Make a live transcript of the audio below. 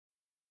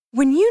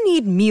When you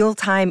need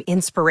mealtime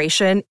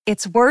inspiration,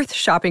 it's worth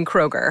shopping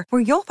Kroger,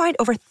 where you'll find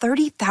over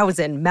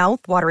 30,000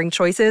 mouth-watering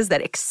choices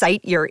that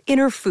excite your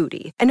inner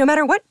foodie. And no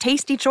matter what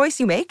tasty choice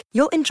you make,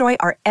 you'll enjoy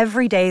our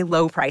everyday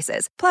low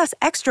prices, plus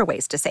extra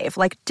ways to save,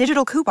 like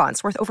digital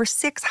coupons worth over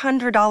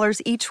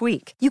 $600 each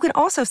week. You can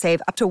also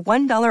save up to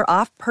 $1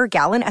 off per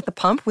gallon at the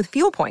pump with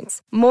fuel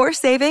points. More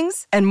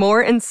savings and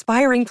more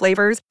inspiring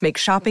flavors make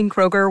shopping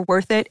Kroger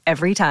worth it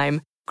every time.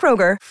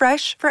 Kroger,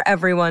 fresh for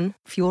everyone.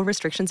 Fuel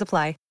restrictions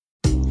apply.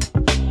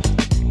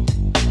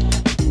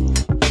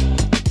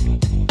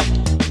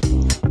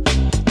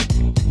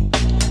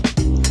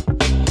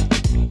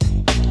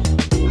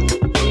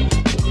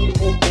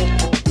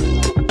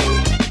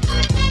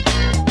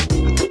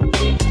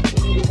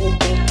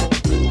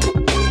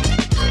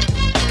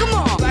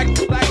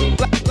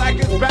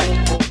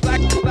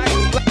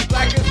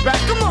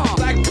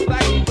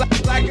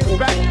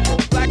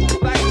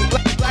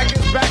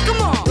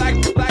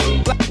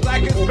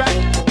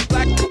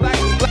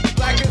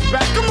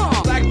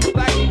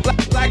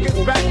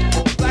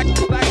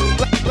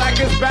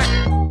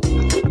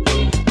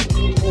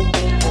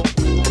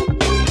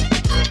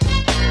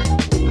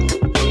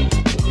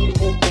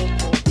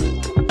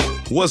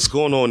 What's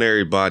going on,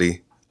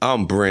 everybody?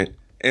 I'm Brent,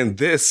 and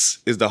this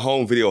is the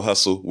Home Video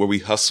Hustle, where we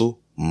hustle,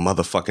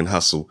 motherfucking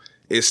hustle.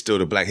 It's still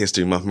the Black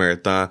History Month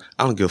Marathon.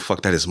 I don't give a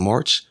fuck that it's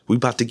March. We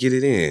about to get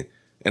it in.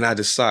 And I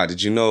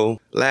decided,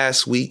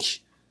 last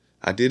week,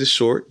 I did a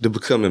short, The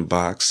Becoming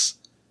Box.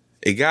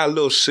 It got a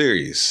little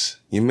serious.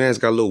 Your man's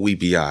got a little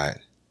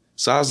weepy-eyed.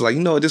 So I was like,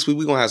 this week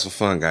we gonna have some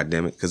fun,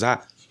 goddammit. Because I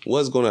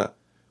was gonna,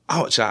 I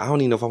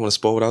don't even know if I want to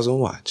spoil what I was gonna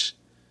watch.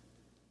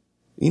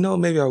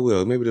 Maybe I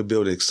will. Maybe to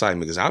build the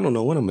excitement, because I don't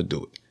know when I'm going to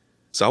do it.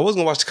 So I was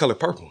going to watch The Color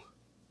Purple,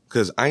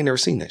 because I ain't never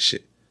seen that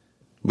shit.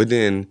 But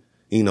then,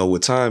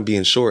 with time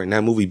being short and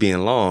that movie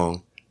being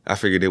long, I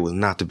figured it was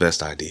not the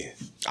best idea.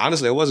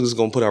 Honestly, I wasn't just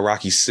going to put out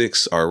Rocky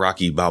 6 or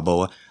Rocky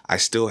Balboa. I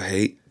still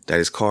hate that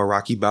it's called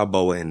Rocky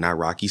Balboa and not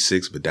Rocky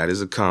 6, but that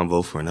is a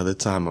convo for another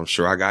time. I'm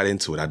sure I got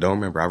into it. I don't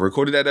remember. I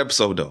recorded that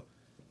episode, though.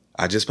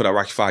 I just put out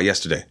Rocky 5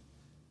 yesterday.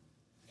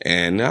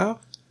 And now,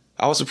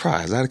 I was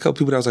surprised. I had a couple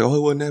people that was like, oh, it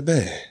wasn't that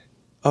bad.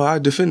 Oh, I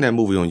defend that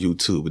movie on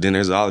YouTube, but then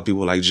there's other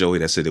people like Joey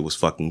that said it was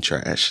fucking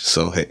trash.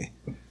 So, hey,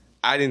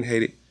 I didn't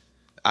hate it.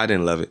 I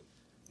didn't love it.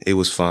 It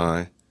was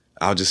fine.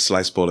 I'll just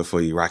slight spoiler for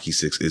you. Rocky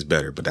 6 is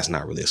better, but that's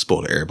not really a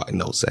spoiler. Everybody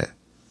knows that.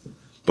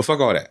 But fuck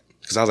all that.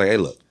 Because I was like, hey,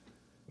 look,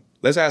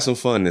 let's have some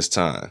fun this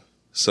time.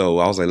 So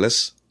I was like,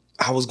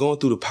 I was going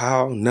through the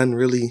pile. Nothing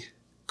really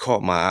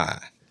caught my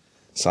eye.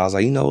 So I was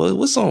like,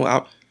 what's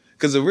on?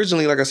 Because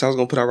originally, like I said, I was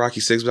going to put out Rocky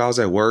 6, but I was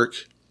at work.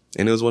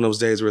 And it was one of those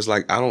days where it's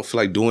like, I don't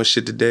feel like doing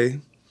shit today.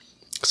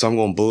 So I'm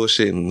going to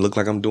bullshit and look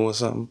like I'm doing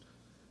something.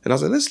 And I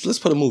was like, let's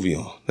put a movie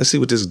on. Let's see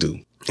what this do.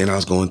 And I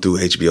was going through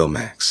HBO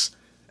Max.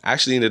 I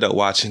actually ended up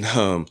watching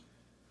Marlon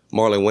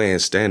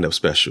Wayans stand-up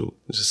special.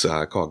 It's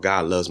just called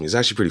God Loves Me. It's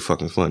actually pretty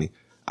fucking funny.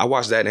 I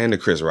watched that and the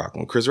Chris Rock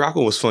one. Chris Rock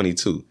one was funny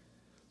too.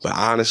 But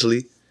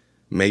honestly,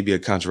 maybe a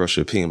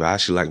controversial opinion, but I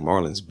actually like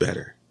Marlon's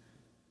better.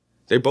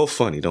 They're both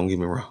funny, don't get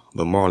me wrong.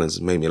 But Marlon's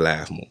made me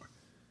laugh more.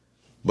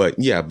 But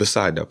yeah,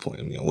 beside that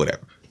point,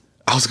 whatever.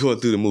 I was going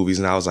through the movies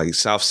and I was like,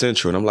 South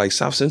Central. And I'm like,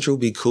 South Central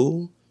would be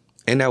cool.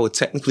 And that would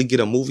technically get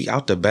a movie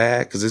out the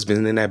bag because it's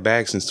been in that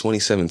bag since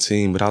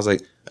 2017. But I was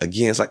like,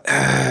 again, it's like,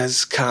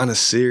 it's kind of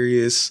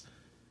serious.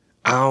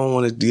 I don't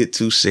want to get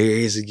too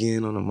serious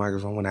again on the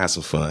microphone. I want to have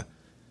some fun.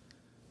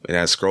 And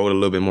I scrolled a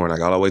little bit more and I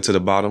got all the way to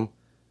the bottom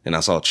and I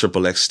saw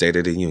XXX State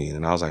of the Union.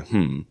 And I was like,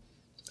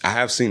 I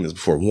have seen this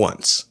before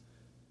once.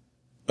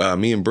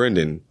 Me and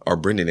Brendan, or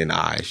Brendan and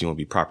I, if you want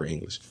to be proper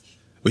English.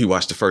 We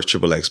watched the first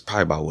XXX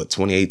probably about,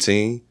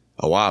 2018?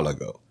 A while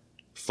ago.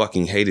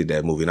 Fucking hated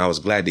that movie. And I was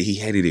glad that he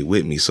hated it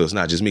with me. So it's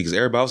not just me. Because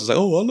everybody else is like,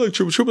 oh, I like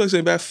XXX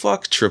ain't bad.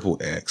 Fuck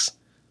XXX.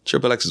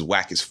 XXX is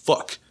whack as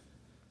fuck.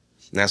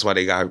 And that's why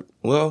they got,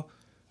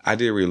 I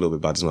did read a little bit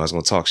about this one. I was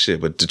going to talk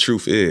shit. But the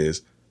truth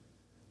is,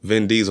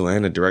 Vin Diesel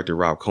and the director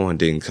Rob Cohen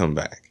didn't come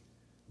back.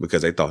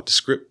 Because they thought the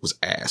script was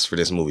ass for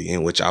this movie.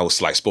 In which I was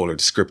slight spoiler.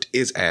 The script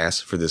is ass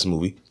for this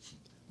movie.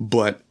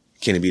 But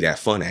can it be that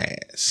fun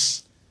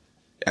ass?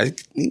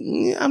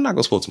 I'm not going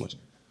to spoil too much.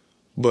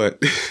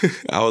 But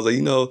I was like,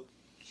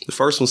 the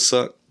first one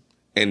sucked.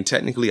 And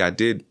technically I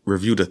did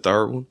review the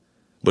third one.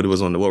 But it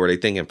was on the What Were They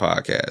Thinking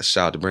podcast.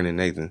 Shout out to Brendan and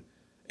Nathan.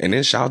 And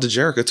then shout out to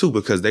Jerica too,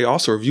 because they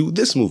also reviewed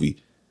this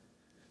movie.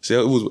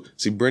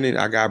 Brendan,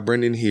 I got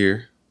Brendan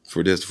here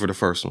for the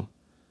first one.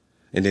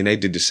 And then they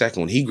did the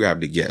second one. He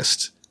grabbed a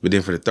guest. But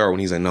then for the third one,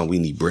 he's like, no, we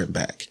need Brent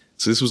back.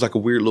 So this was like a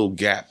weird little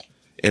gap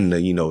in the,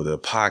 the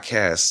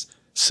podcast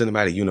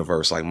cinematic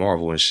universe, like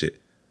Marvel and shit.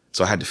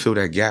 So I had to fill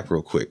that gap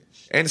real quick.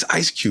 And it's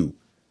Ice Cube.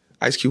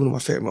 Ice Cube, one of my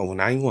favorite, well,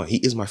 91. He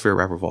is my favorite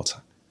rapper of all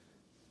time.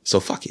 So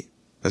fuck it.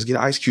 Let's get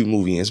an Ice Cube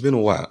movie in. It's been a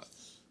while.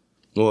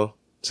 Well,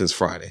 since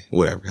Friday.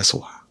 Whatever. That's a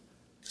while.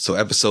 So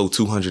episode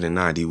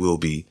 290 will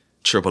be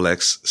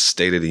XXX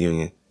State of the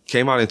Union.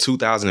 Came out in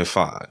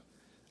 2005.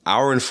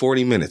 Hour and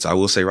 40 minutes. I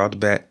will say right off the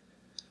bat,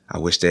 I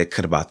wish they had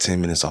cut about 10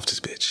 minutes off this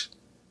bitch.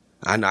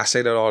 I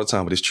say that all the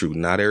time, but it's true.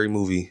 Not every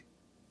movie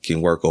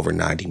can work over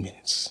 90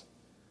 minutes.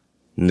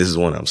 And this is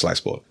one of them, slight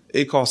spoiler.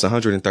 It cost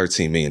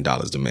 $113 million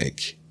to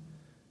make.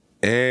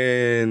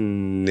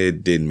 And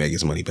it didn't make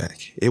its money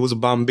back. It was a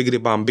bomb,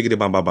 biggity bomb, biggity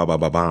bomb, bomb, bomb,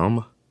 bomb,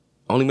 bomb.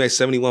 Only made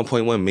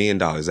 $71.1 million.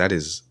 That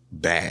is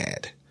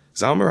bad.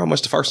 Because I don't remember how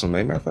much the first one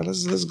made. Matter of fact,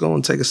 let's go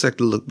and take a sec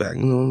to look back.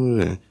 You know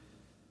what I mean?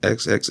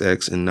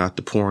 XXX and not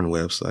the porn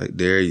website.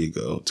 There you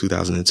go.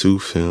 2002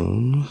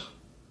 film.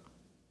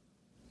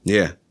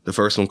 Yeah, the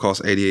first one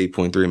cost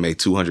 88.3 and made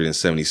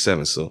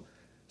 277. So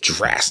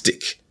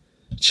drastic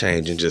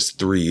change in just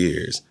 3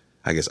 years.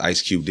 I guess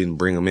Ice Cube didn't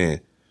bring him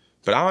in.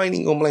 But I ain't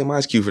even gonna blame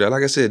Ice Cube for that.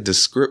 Like I said, the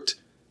script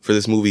for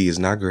this movie is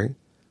not great.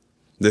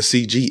 The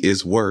CG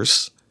is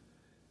worse.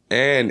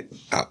 And,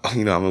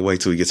 I'm gonna wait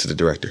till we get to the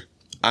director.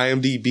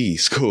 IMDb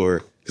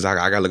score, because I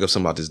gotta look up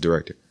something about this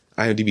director.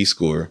 IMDb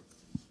score,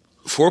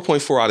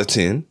 4.4 out of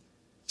 10,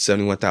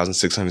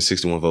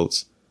 71,661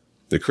 votes.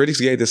 The critics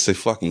gave this a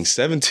fucking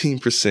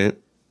 17%,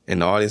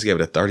 and the audience gave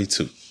it a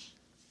 32.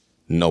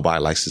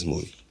 Nobody likes this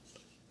movie.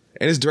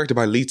 And it's directed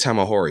by Lee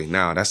Tamahori.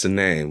 Now, that's a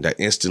name that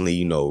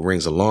instantly,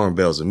 rings alarm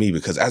bells with me,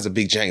 because as a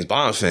big James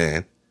Bond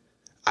fan,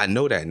 I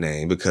know that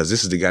name because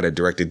this is the guy that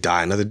directed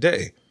Die Another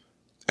Day.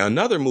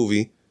 Another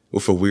movie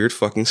with a weird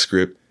fucking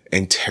script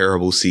and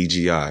terrible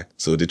CGI.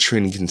 So the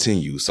trend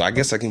continues. So I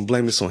guess I can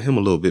blame this on him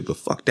a little bit, but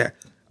fuck that.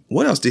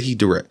 What else did he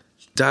direct?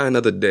 Die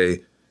Another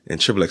Day and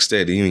XXX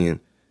State of the Union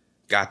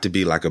got to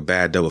be like a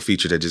bad double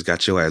feature that just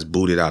got your ass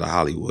booted out of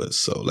Hollywood.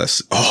 So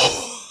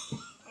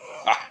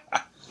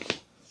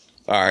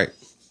all right.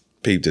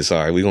 Peep this.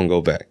 All right. We're going to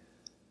go back.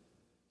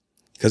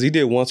 Because he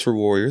did Once for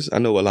Warriors. I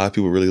know a lot of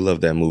people really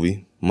love that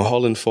movie.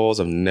 Mulholland Falls,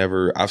 I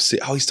used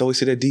to always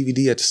see that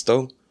DVD at the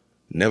store.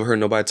 Never heard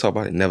nobody talk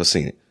about it. Never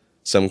seen it.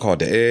 Something called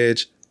The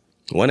Edge.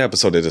 One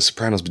episode of The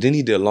Sopranos, but then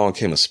he did Along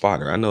Came a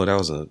Spotter. I know that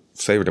was a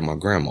favorite of my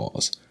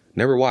grandma's.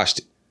 Never watched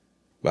it.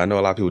 But I know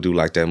a lot of people do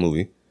like that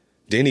movie.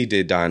 Then he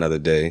did Die Another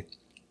Day.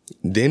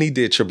 Then he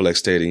did XXX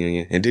State of the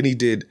Union. And then he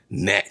did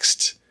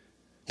Next,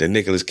 the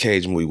Nicolas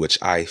Cage movie, which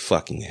I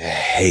fucking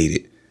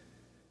hated.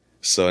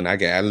 So, and I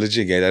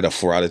legit gave that a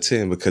 4 out of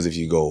 10 because if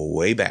you go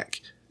way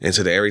back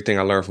into the Everything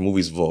I Learned from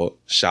Movies vault,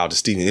 shout out to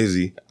Stephen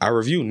Izzy, I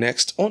reviewed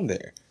Next on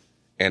there.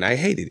 And I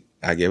hated it.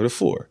 I gave it a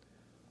 4.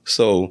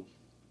 So,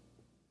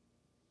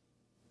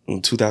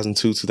 in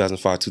 2002,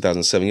 2005,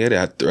 2007, yeah,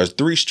 that a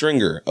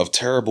 3-stringer of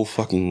terrible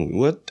fucking movies.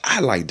 What? I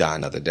like Die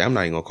Another Day. I'm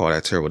not even going to call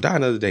that terrible. Die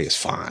Another Day is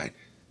fine.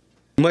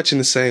 Much in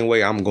the same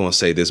way I'm going to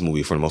say this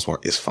movie, for the most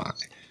part, is fine.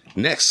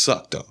 Next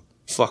sucked, though.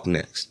 Fuck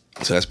Next.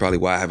 So that's probably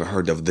why I haven't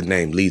heard of the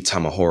name Lee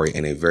Tamahori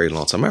in a very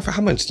long time. Matter of fact,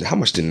 how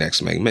much did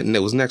Next make?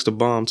 Was Next a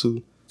bomb,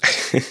 too?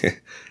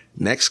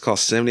 Next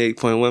cost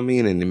 $78.1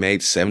 million and it made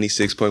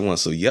 $76.1.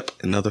 So, yep,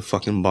 another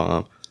fucking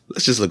bomb.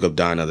 Let's just look up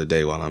Die Another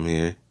Day while I'm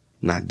here.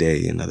 Not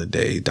Day, Another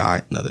Day.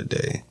 Die Another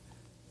Day.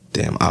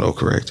 Damn,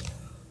 autocorrect.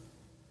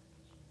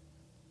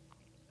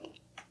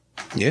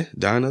 Yeah,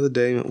 Die Another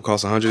Day. It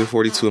cost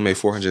 $142 and made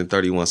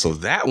 $431. So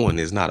that one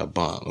is not a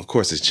bomb. Of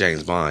course, it's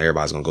James Bond.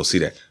 Everybody's going to go see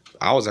that.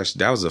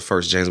 That was the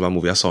first James Bond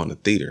movie I saw in the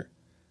theater.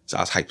 So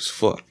I was hyped as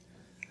fuck.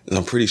 And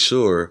I'm pretty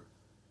sure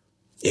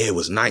it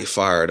was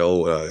Nightfire,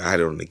 though. I had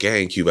it on the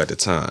GameCube at the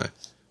time.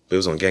 But it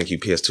was on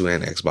GameCube, PS2,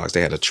 and Xbox.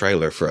 They had a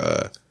trailer for,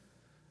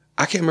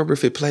 I can't remember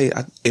if it played.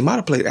 It might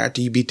have played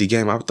after you beat the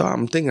game. I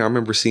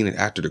remember seeing it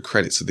after the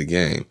credits of the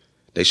game.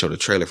 They showed a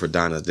trailer for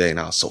Die Another Day, and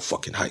I was so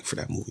fucking hyped for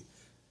that movie.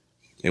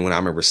 And when I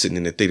remember sitting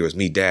in the theater, it was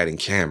me, Dad, and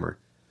Cameron.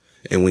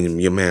 And when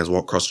your mans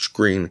walk across the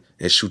screen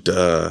and shoot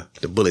the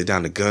bullet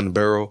down the gun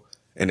barrel,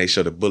 and they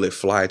show the bullet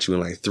fly at you in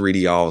like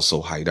 3D, I was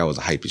so hyped. That was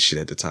a hypest shit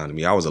at the time to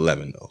me. I was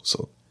 11 though,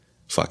 so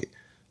fuck it.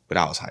 But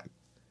I was hyped.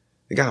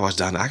 I gotta watch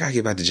Die Another Day. I gotta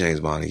get back to James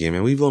Bond again,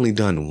 man. We've only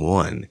done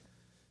one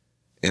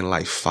in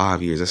like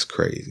 5 years. That's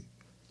crazy.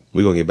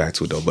 We're gonna get back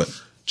to it though. But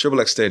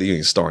XXX State of the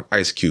Union starring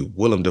Ice Cube,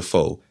 Willem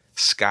Dafoe,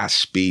 Scott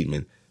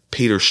Speedman,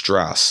 Peter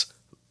Strauss,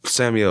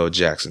 Samuel L.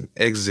 Jackson,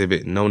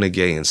 Exhibit, Nona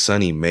Gay, and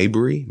Sonny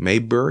Maybury.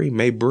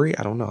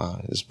 I don't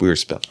know. It's weird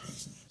spelling.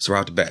 So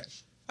right off the bat,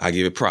 I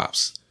give it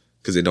props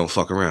because it don't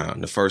fuck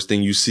around. The first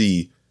thing you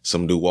see,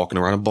 some dude walking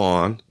around a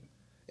barn,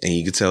 and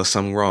you can tell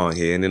something wrong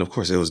here. And then, of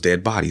course, it was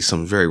dead bodies,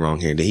 something very wrong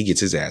here. And then he gets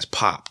his ass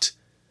popped.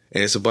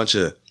 And it's a bunch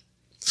of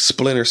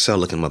Splinter Cell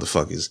looking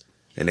motherfuckers.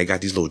 And they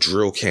got these little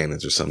drill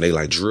cannons or something. They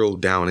like drill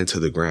down into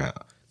the ground.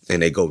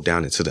 And they go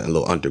down into the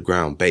little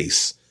underground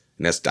base.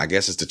 And I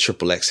guess it's the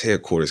XXX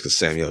headquarters because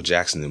Samuel L.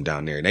 Jackson them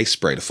down there. And they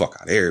spray the fuck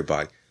out of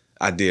everybody.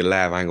 I did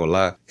laugh, I ain't gonna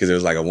lie. Because there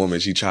was like a woman,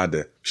 she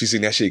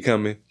seen that shit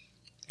coming.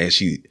 And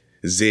she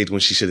zigged when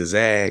she should have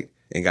zagged.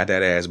 And got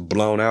that ass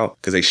blown out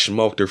because they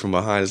smoked her from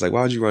behind. It's like,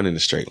 why would you run in a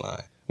straight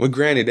line? Well,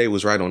 granted, they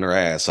was right on her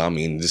ass. So, I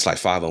mean, just like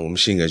 5 on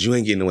machine guns. You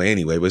ain't getting away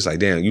anyway. But it's like,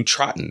 damn, you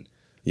trotting.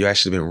 You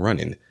actually been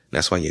running.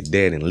 That's why you're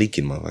dead and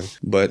leaking, motherfucker.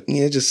 But,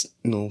 yeah, just,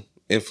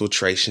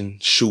 infiltration,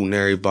 shooting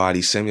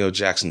everybody. Samuel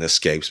Jackson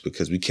escapes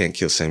because we can't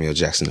kill Samuel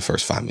Jackson the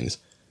first 5 minutes.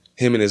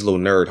 Him and his little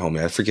nerd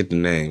homie. I forget the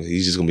name.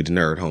 He's just going to be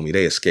the nerd homie.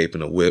 They escape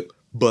in a whip,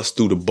 bust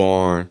through the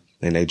barn,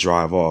 and they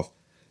drive off.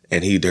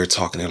 And they're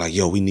talking. They're like,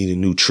 yo, we need a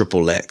new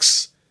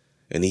XXX.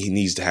 And he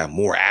needs to have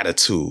more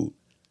attitude.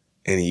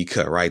 And then you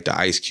cut right to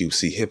Ice Cube.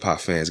 See, hip-hop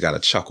fans got a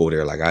chuckle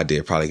there like I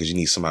did probably because you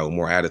need somebody with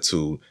more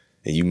attitude.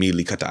 And you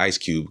immediately cut to Ice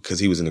Cube because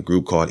he was in a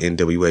group called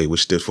NWA,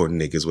 which stood for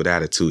Niggas with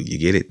Attitude. You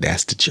get it?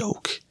 That's the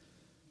joke.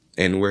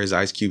 And where's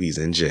Ice Cube? He's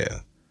in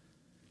jail.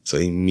 So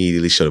he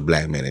immediately showed a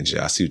black man in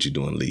jail. I see what you're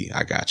doing, Lee.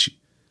 I got you.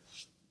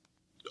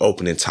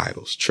 Opening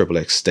titles.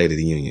 XXX State of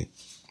the Union.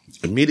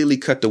 Immediately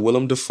cut to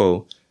Willem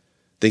Dafoe.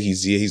 Think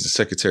he's the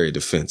Secretary of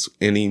Defense.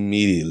 And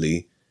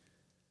immediately,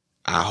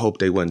 I hope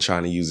they wasn't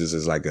trying to use this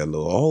as like a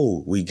little,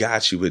 oh, we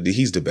got you, but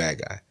he's the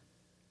bad guy.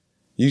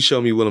 You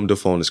show me Willem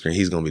Dafoe on the screen,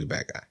 he's going to be the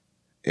bad guy.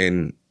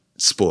 And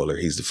spoiler,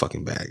 he's the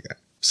fucking bad guy.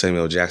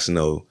 Samuel Jackson,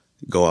 though,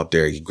 go up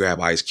there, he grab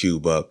Ice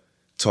Cube up,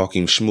 talk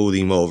him, smooth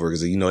him over,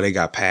 because, you know, they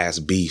got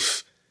past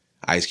beef.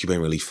 Ice Cube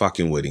ain't really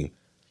fucking with him.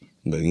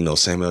 But, you know,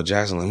 Samuel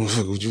Jackson, like,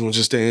 motherfucker, would you want to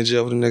just stay in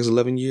jail for the next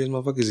 11 years,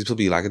 motherfucker? He's supposed to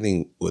be like, I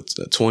think, what's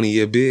a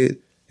 20-year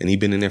bid? And he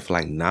been in there for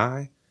like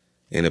 9.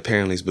 And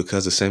apparently it's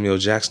because of Samuel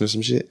Jackson or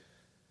some shit.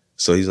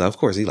 So he's like, of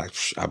course, he's like,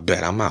 I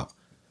bet I'm out.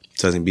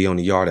 Tells him be on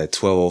the yard at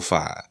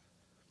 12:05.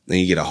 Then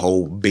you get a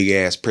whole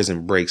big-ass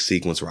prison break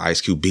sequence where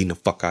Ice Cube beating the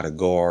fuck out of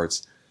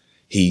guards.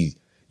 He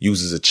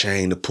uses a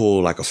chain to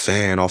pull like a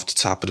fan off the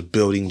top of the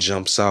building,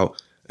 jumps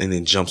out, and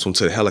then jumps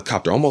onto the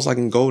helicopter, almost like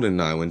in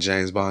GoldenEye when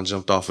James Bond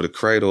jumped off of the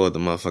cradle of the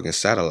motherfucking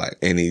satellite.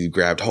 And he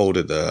grabbed hold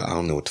of the, I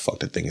don't know what the fuck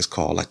that thing is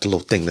called, like the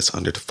little thing that's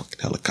under the fucking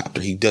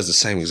helicopter. He does the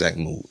same exact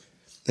move.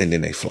 And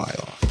then they fly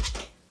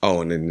off.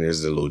 Oh, and then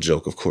there's the little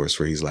joke, of course,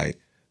 where he's like,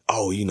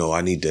 oh, you know,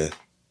 I need to,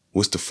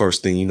 what's the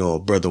first thing, you know, a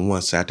brother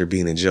wants after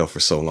being in jail for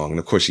so long? And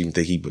of course, you even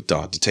think he would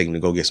thought to take him to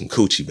go get some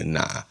coochie, but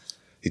nah.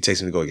 He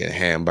takes him to go get a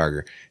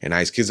hamburger. And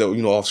Ice Cube's, you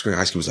know, off screen,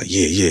 Ice Cube was like,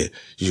 yeah,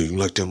 you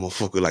like that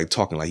motherfucker, like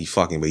talking like he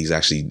fucking, but he's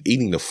actually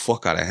eating the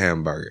fuck out of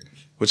hamburger.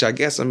 Which I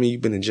guess, I mean,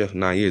 you've been in jail for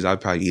 9 years.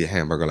 I'd probably eat a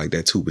hamburger like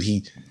that too, but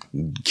he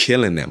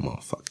killing that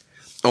motherfucker.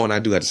 Oh, and I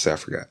do have to say, I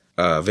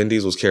forgot. Vin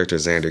Diesel's character,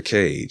 Xander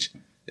Cage,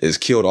 is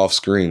killed off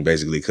screen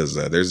basically because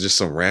there's just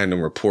some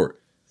random report.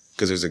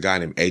 Because there's a guy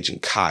named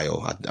Agent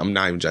Kyle. I'm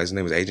not even joking. His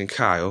name is Agent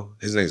Kyle.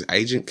 His name is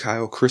Agent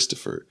Kyle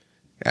Christopher.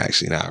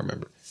 Actually, now I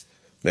remember.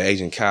 The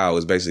Agent Kyle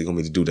is basically going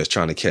to be the dude that's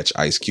trying to catch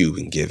Ice Cube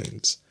and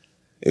Gibbons.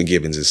 And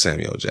Gibbons is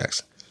Samuel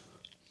Jackson.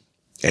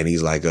 And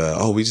he's like,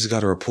 oh, we just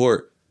got a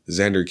report.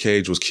 Xander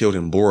Cage was killed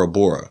in Bora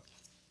Bora.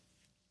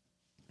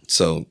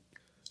 So,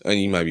 and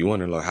you might be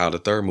wondering like how the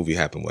third movie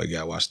happened. Well, you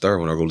got to watch the third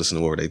one or go listen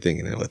to what they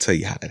thinking and they'll tell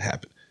you how that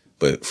happened.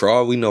 But for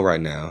all we know right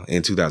now,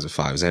 in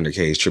 2005, Xander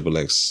Cage,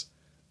 XXX,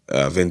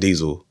 Vin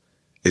Diesel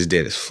is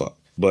dead as fuck.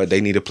 But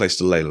they need a place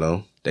to lay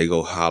low. They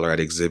go holler at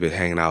Exhibit,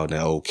 hanging out in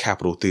the old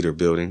Capitol Theater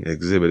building.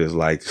 Exhibit is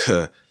like,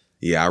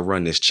 yeah, I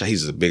run this.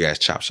 He's a big ass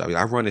chop shop.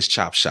 I run this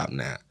chop shop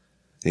now.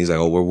 And he's like,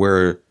 oh,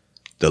 where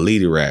the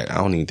leader at? I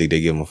don't even think they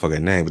give him a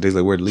fucking name, but they're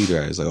like, where the leader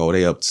at? He's like, oh,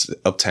 they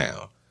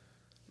uptown.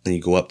 Then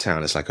you go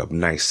uptown. It's like a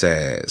nice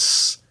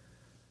ass,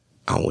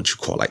 I don't know what you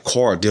call it, like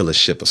car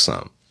dealership or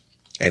something.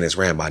 And it's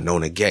ran by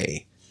Nona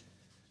Gay.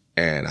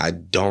 And I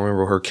don't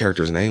remember what her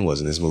character's name was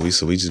in this movie,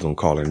 so we just gonna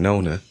call her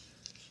Nona.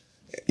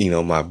 You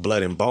know, my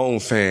Blood and Bone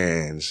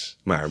fans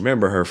might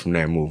remember her from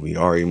that movie.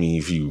 Or I mean,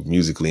 if you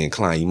musically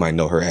inclined, you might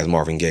know her as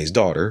Marvin Gaye's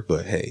daughter.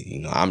 But hey, you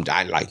know,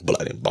 I like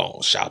Blood and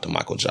Bone. Shout out to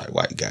Michael J.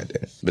 White, got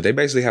that. But they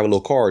basically have a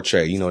little car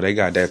trade. You know, they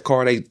got that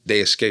car. They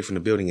escape from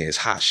the building and it's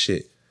hot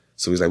shit.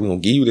 So he's like, we're gonna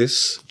give you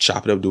this,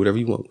 chop it up, do whatever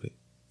you want with it,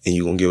 and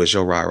you gonna give us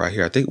your ride right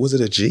here. I think, was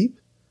it a Jeep?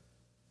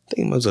 I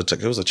think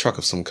it was a truck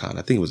of some kind.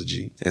 I think it was a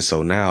Jeep. And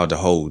so now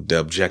the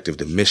objective,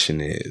 the mission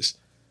is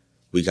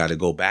we got to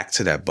go back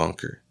to that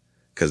bunker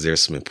because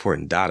there's some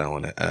important data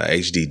on it,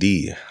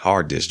 HDD,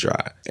 hard disk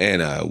drive.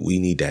 And we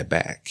need that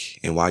back.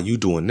 And while you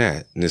doing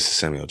that, and this is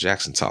Samuel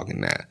Jackson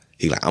talking now,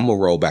 he like, I'm going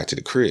to roll back to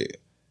the crib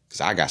because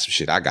I got some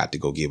shit I got to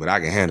go get, but I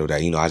can handle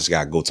that. You know, I just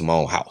got to go to my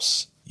own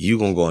house. You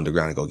going to go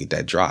underground and go get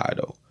that drive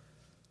though.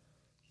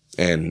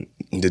 And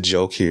the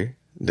joke here,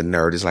 the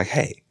nerd is like,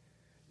 hey,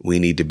 we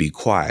need to be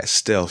quiet.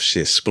 Stealth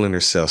shit.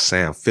 Splinter Cell,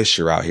 Sam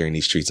Fisher out here in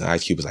these streets. And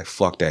Ice Cube is like,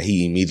 fuck that.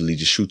 He immediately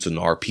just shoots an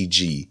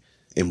RPG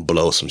and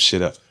blows some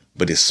shit up.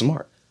 But it's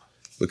smart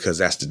because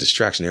that's the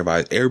distraction.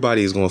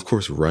 Everybody is going to, of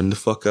course, run the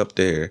fuck up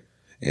there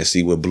and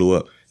see what blew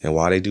up. And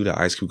while they do that,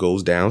 Ice Cube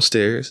goes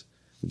downstairs,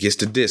 gets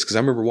the disc. Because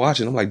I remember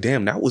watching, I'm like,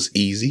 damn, that was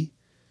easy.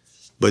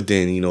 But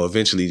then, you know,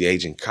 eventually the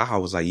Agent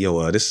Kyle was like,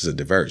 yo, this is a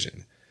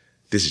diversion.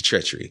 This is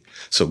treachery.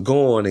 So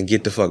go on and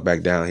get the fuck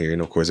back down here.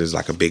 And of course, there's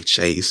like a big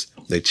chase.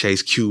 They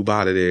chase Cube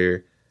out of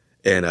there.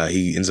 And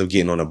he ends up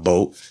getting on a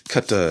boat,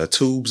 cut the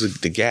tubes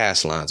of the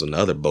gas lines on the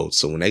other boats.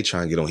 So when they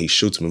try and get on, he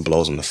shoots them and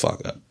blows them the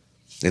fuck up.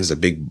 And it's a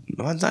big,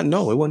 no,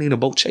 it wasn't even a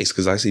boat chase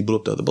because I see he blew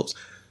up the other boats.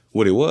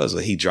 What it was,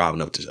 he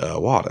driving up to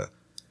water.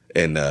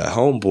 And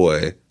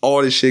homeboy,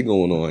 all this shit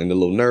going on. And the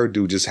little nerd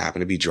dude just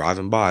happened to be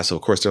driving by. So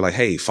of course, they're like,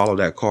 hey, follow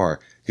that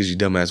car. Because you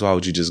dumbass, why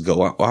would you just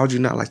go? Why would you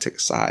not like take a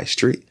side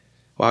street?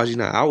 Why would you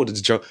not? I would have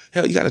just drove.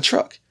 Hell, you got a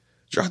truck.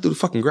 Drive through the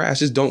fucking grass.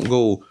 Just don't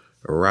go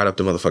right up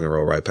the motherfucking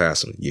road right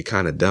past him. You're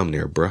kind of dumb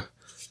there, bruh.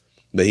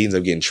 But he ends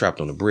up getting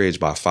trapped on the bridge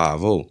by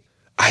 5-0.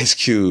 Ice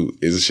Cube,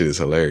 this shit is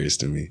hilarious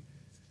to me.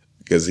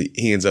 because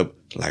he ends up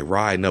like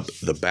riding up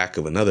the back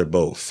of another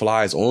boat,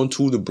 flies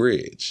onto the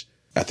bridge.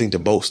 I think the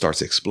boat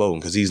starts exploding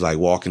because he's like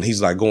walking. He's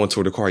like going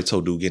toward the car. He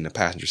told dude get in the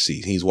passenger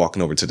seat. He's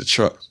walking over to the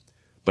truck.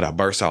 But I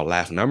burst out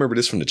laughing. I remember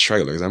this from the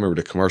trailers. I remember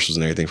the commercials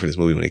and everything for this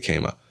movie when it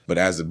came out. But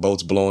as the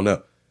boat's blowing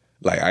up,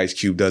 like Ice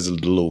Cube does a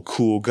little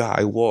cool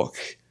guy walk.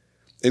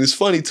 And it's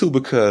funny too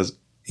because,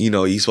 you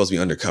know, he's supposed to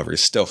be undercover.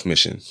 It's stealth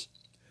mission.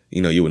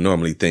 You know, you would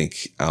normally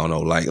think, I don't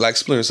know, like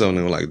Splinter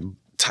something like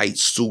tight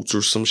suits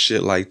or some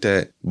shit like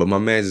that. But my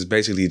man is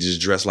basically just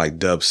dressed like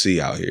Dub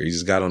C out here. He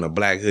just got on a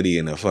black hoodie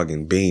and a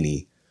fucking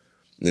beanie.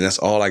 And that's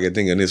all I could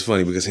think of. And it's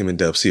funny because him and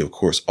Dub C, of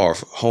course, are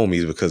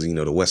homies because, you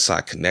know, the West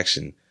Side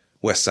Connection.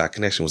 West Side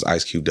Connection was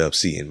Ice Cube, Dub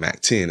C, and Mac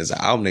 10 is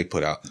the album they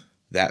put out.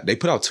 They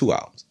put out 2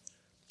 albums.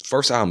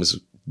 First album is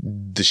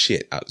the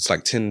shit. It's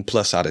like 10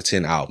 plus out of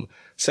 10 album.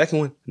 Second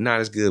one, not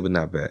as good, but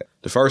not bad.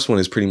 The first one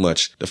is pretty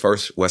much the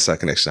first West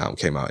Side Connection album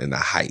came out in the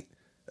height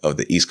of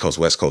the East Coast,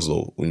 West Coast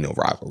little, you know,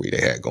 rivalry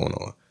they had going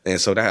on.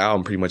 And so that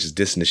album pretty much is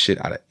dissing the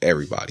shit out of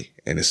everybody.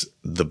 And it's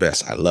the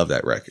best. I love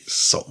that record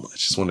so much.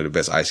 It's one of the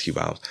best Ice Cube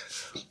albums.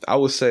 I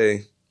would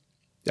say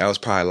that was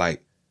probably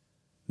like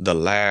the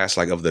last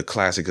like of the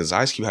classic because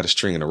Ice Cube had a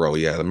string in a row.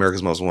 Yeah,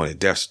 America's Most Wanted,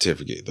 Death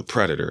Certificate, The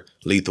Predator,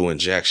 Lethal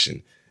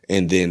Injection,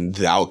 and then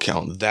The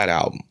Outcount, that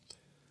album.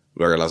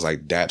 Where I was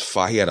like,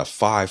 he had a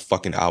 5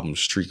 fucking album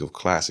streak of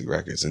classic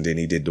records. And then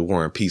he did the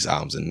War and Peace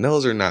albums. And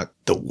those are not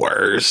the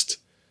worst,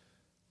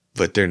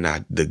 but they're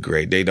not the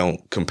great. They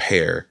don't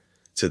compare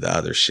to the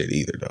other shit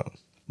either though.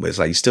 But it's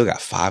like, you still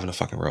got 5 in a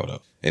fucking row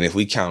though. And if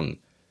we count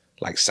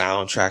like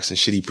soundtracks and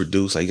shit he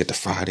produced, like you get the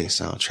Friday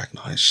soundtrack and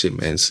all that shit,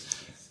 man. It's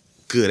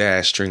good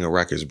ass string of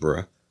records,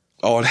 bruh.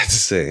 All that to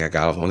say, I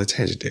got off on a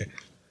tangent there.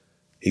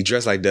 He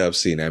dressed like Dub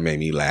C, and that made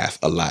me laugh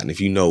a lot. And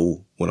if you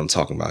know what I'm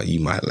talking about, you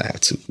might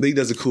laugh too. He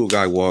does a cool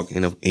guy walk,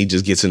 and he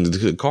just gets into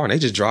the car, and they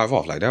just drive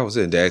off. Like, that was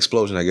it. The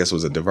explosion, I guess,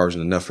 was a diversion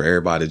enough for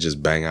everybody to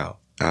just bang out.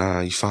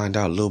 You find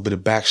out a little bit of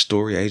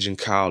backstory. Agent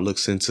Kyle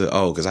looks into,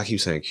 because I keep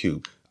saying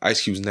Cube.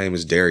 Ice Cube's name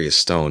is Darius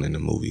Stone in the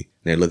movie.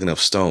 And they're looking up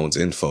Stone's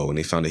info, and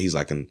they found that he's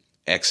like an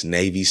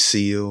ex-Navy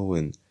SEAL,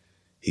 and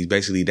he's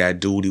basically that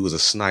dude. He was a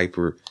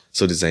sniper,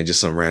 so this ain't just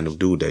some random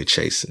dude they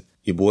chasing.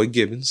 Your boy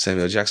Gibbons,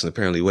 Samuel Jackson,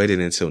 apparently waited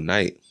until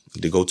night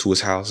to go to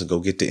his house and go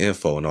get the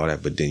info and all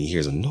that, but then he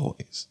hears a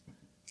noise.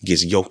 He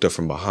gets yoked up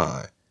from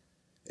behind.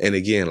 And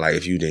again, like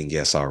if you didn't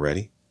guess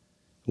already,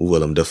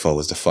 Willem Dafoe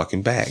is the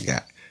fucking bad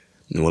guy.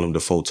 And Willem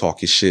Dafoe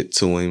talking shit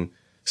to him.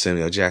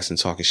 Samuel Jackson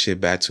talking shit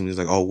back to him. He's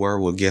like, oh, word,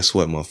 well, guess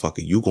what,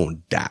 motherfucker? You gonna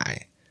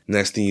die.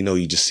 Next thing you know,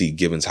 you just see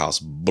Gibbons' house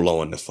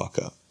blowing the fuck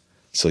up.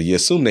 So you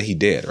assume that he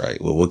dead, right?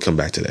 Well, we'll come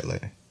back to that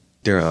later.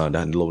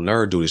 That little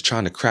nerd dude is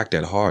trying to crack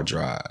that hard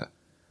drive.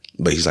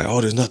 But he's like, oh,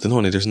 there's nothing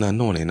on it. There's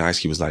nothing on it. And Ice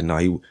Cube was like,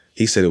 no,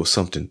 he said it was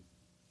something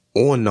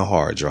on the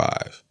hard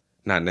drive.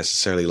 Not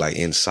necessarily like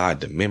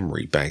inside the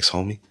memory banks,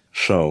 homie.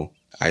 So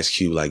Ice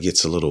Cube like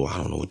gets a little, I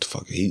don't know what the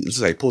fuck.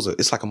 It's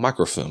like a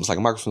microfilm. It's like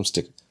a microfilm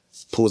sticker.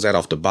 Pulls that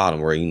off the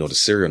bottom where, you know, the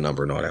serial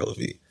number and all that will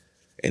be.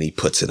 And he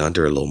puts it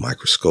under a little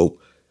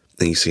microscope.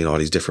 And he's seeing all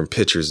these different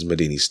pictures. But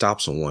then he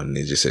stops on one and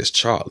it just says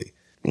Charlie.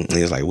 And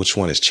he's like, which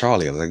one is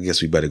Charlie? I was like, I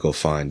guess we better go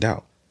find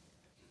out.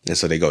 And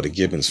so they go to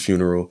Gibbons'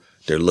 funeral.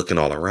 They're looking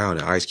all around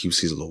and Ice Cube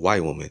sees a little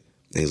white woman.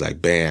 And he's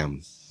like,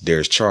 bam,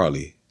 there's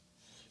Charlie.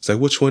 It's like,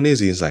 which one is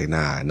he? He's like,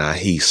 nah,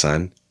 he,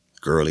 son.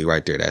 Girlie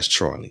right there, that's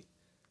Charlie.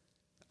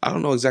 I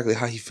don't know exactly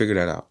how he figured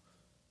that out.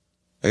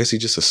 I guess he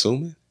just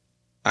assuming.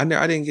 I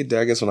didn't get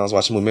that, I guess, when I was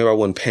watching the movie. Maybe I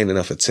wasn't paying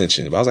enough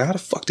attention. But I was like, how the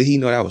fuck did he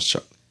know that was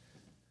Charlie?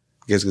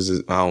 I guess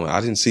because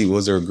I didn't see,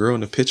 was there a girl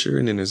in the picture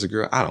and then there's a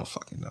girl? I don't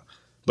fucking know.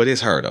 But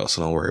it's her though,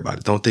 so don't worry about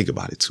it. Don't think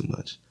about it too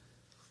much.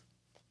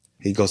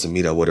 He goes to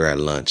meet up with her at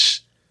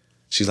lunch.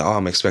 She's like, oh,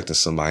 I'm expecting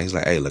somebody. He's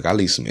like, hey, look, I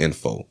leave some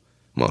info,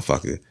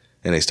 motherfucker.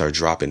 And they start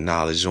dropping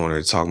knowledge on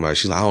her, talking about it.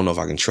 She's like, I don't know if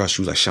I can trust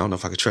you. He's like, I don't know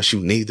if I can trust you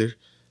neither.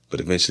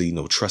 But eventually, you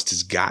know, trust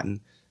is gotten.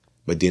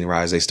 But then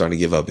they starting to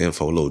give up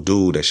info. A little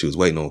dude that she was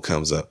waiting on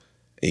comes up.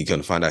 And you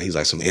come to find out he's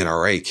like some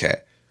NRA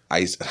cat.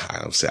 I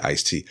don't say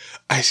Ice-T.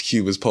 Ice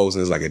Cube is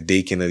posing as like a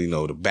deacon of, you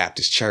know, the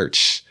Baptist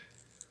church.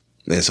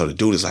 And so the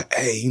dude is like,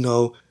 hey, you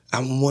know,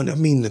 I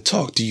mean to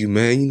talk to you,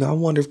 man. You know, I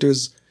wonder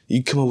if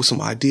you come up with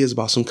some ideas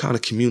about some kind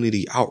of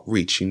community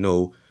outreach, you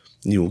know,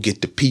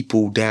 get the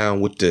people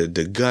down with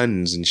the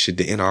guns and shit,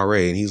 the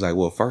NRA. And he's like,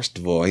 well, first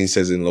of all, he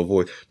says in a low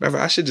voice, matter of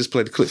fact, I should just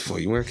play the clip for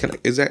you. If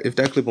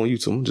that clip on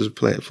YouTube, I'm just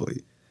play it for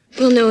you.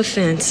 Well, no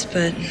offense,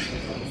 but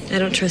I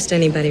don't trust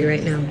anybody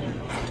right now.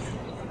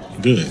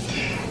 Good.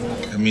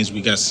 That means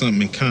we got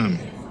something in common.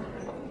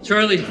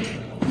 Charlie,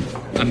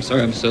 I'm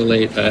sorry I'm so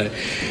late. I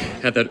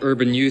had that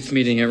urban youth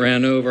meeting. It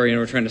ran over. You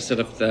know, we're trying to set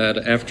up that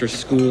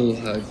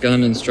after-school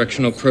gun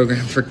instructional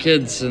program for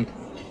kids. And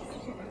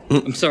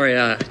I'm sorry,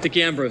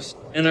 Dickie Ambrose,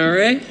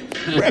 NRA?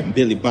 Reverend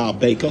Billy Bob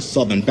Baker,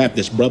 Southern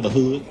Baptist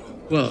Brotherhood.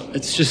 Well,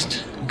 it's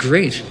just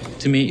great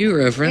to meet you,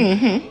 Reverend.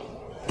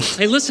 Mm-hmm.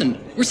 Hey,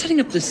 listen, we're setting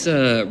up this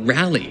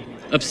rally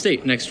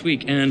upstate next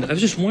week, and I was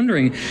just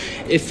wondering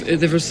if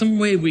there was some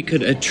way we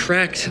could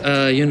attract,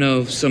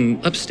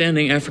 some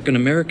upstanding African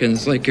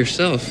Americans like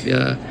yourself.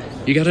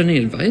 You got any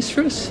advice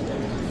for us?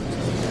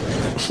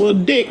 Well,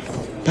 Dick,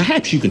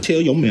 perhaps you can tell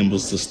your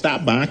members to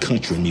stop buying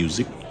country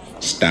music,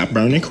 stop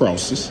burning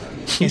crosses,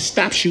 and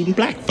stop shooting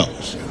black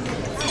folks.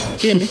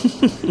 Hear me?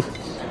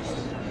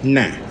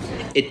 Now,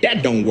 if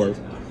that don't work,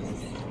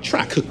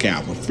 try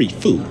cookout with free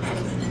food.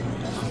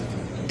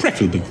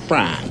 Preferably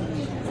fried.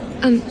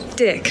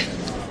 Dick.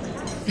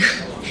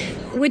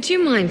 Would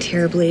you mind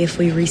terribly if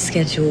we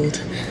rescheduled?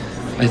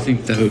 I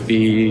think that would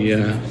be,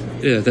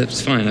 yeah,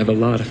 that's fine. I have a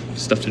lot of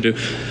stuff to do.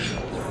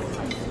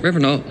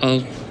 Reverend,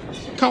 I'll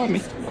Call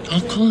me.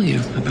 I'll call you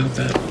about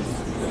that.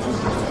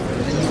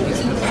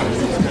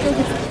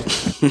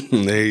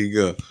 There you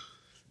go.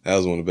 That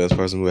was one of the best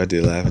parts of the movie. I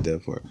did laugh at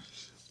that part.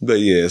 But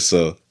yeah,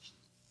 so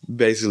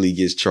basically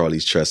gets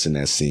Charlie's trust in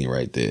that scene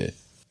right there.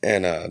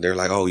 And they're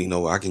like, oh, you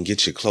know, I can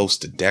get you close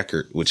to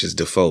Deckard, which is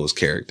Defoe's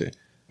character.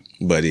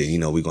 But, you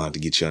know, we're going to have to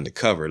get you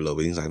undercover a little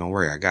bit. He's like, don't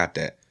worry, I got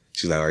that.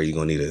 She's like, are you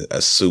going to need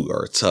a suit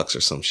or a tux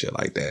or some shit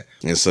like that?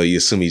 And so you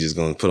assume he's just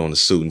going to put on the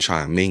suit and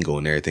try and mingle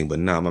and everything. But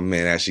nah, my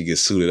man actually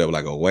gets suited up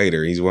like a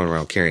waiter. He's running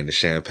around carrying the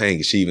champagne.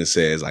 And she even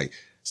says, like,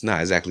 it's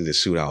not exactly the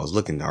suit I was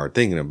looking or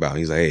thinking about.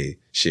 He's like, hey,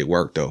 shit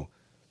worked though.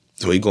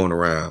 So he going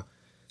around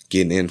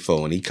getting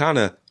info. And he kind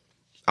of,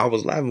 I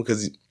was laughing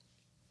because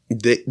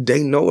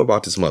they know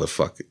about this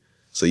motherfucker.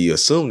 So you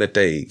assume that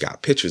they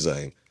got pictures of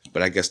him.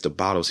 But I guess the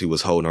bottles he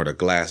was holding or the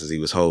glasses he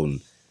was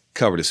holding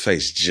covered his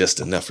face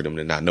just enough for them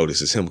to not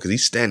notice it's him, because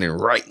he's standing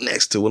right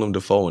next to Willem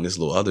Dafoe and this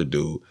little other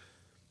dude.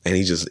 And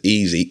he just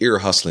easy ear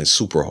hustling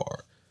super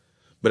hard.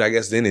 But I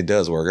guess then it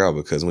does work out,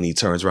 because when he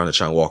turns around to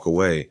try and walk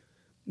away,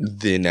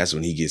 then that's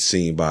when he gets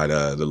seen by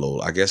the little,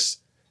 I guess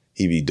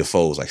he be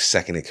Defoe's like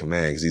second in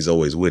command because he's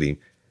always with him.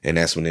 And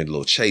that's when the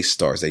little chase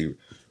starts. They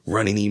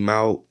running him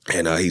out,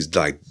 and he's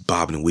like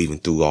bobbing and weaving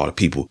through all the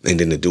people. And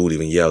then the dude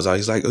even yells out,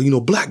 he's like, oh, you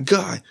know, black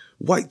guy,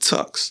 white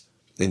tux.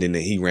 And then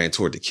he ran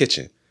toward the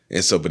kitchen.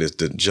 And so, but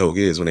the joke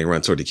is when they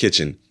run toward the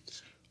kitchen,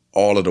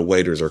 all of the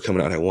waiters are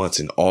coming out at once,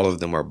 and all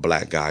of them are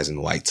black guys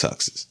in white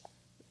tuxes.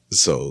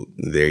 So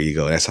there you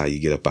go. That's how you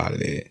get up out of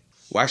there.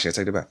 Well, actually, I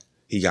take it back.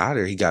 He got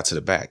there. He got to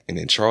the back, and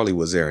then Charlie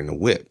was there in the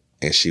whip,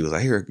 and she was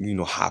like, here, you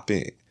know, hop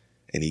in.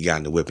 And he got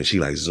in the whip, and she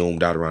like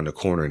zoomed out around the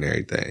corner and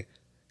everything.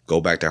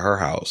 Go back to her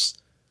house.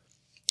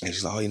 And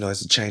she's like, oh, you know,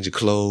 it's a change of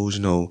clothes.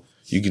 You know,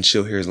 you can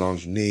chill here as long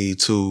as you need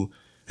to.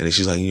 And then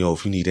she's like, you know,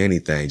 if you need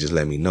anything, just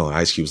let me know. And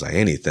Ice Cube's like,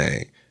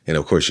 anything. And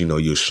of course, you know,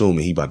 you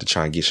assuming he about to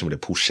try and get some of the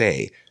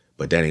pouche,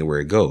 but that ain't where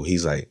it go.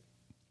 He's like,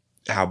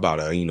 how about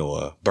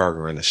a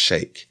burger and a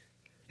shake?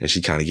 And she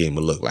kind of gave him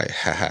a look like,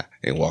 ha ha,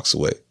 and walks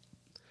away.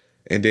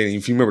 And then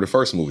if you remember the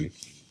first movie,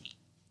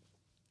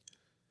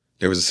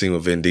 there was a scene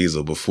with Vin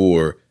Diesel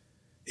before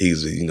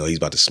he's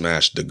about to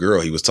smash the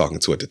girl he was talking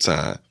to at the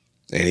time.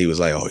 And he was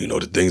like, oh, you know,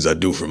 the things I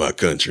do for my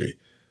country.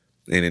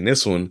 And in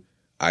this one,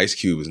 Ice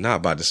Cube is not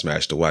about to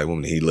smash the white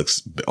woman. He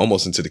looks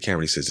almost into the camera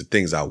and he says, the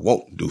things I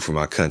won't do for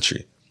my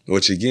country.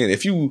 Which again,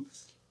 if you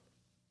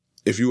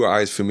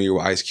are familiar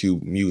with Ice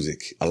Cube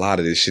music, a lot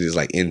of this shit is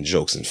like in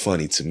jokes and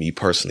funny to me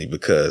personally,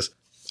 because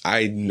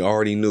I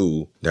already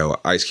knew that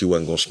Ice Cube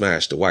wasn't going to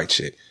smash the white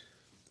chick.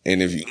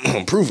 And if you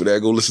proof of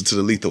that, go listen to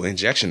the Lethal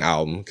Injection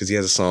album, because he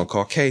has a song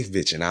called Cave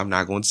Bitch, and I'm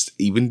not going to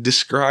even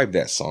describe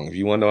that song. If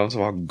you want to know what I'm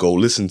talking about, go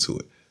listen to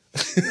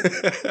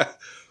it.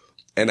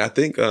 And I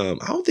think, I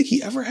don't think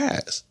he ever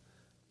has.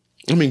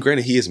 I mean,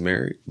 granted, he is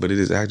married, but it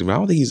is active. I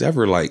don't think he's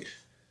ever like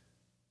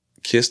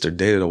kissed or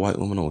dated a white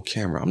woman on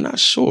camera. I'm not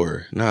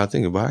sure. Now I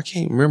think about it, I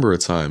can't remember a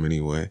time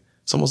anyway.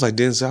 It's almost like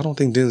Denzel. I don't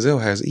think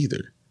Denzel has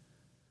either.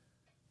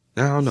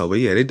 I don't know, but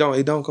yeah, it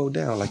don't go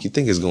down like you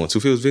think it's going to.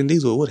 If it was Vin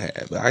Diesel, it would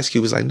have. But Ice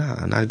Cube is like, nah,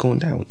 I'm not going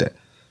down with that.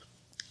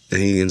 And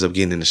he ends up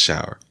getting in the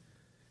shower.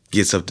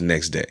 Gets up the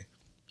next day.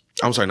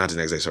 I'm sorry, not the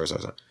next day. Sorry.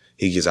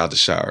 He gets out the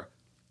shower.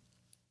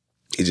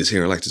 He's just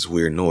hearing like this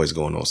weird noise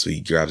going on. So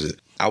he grabs it.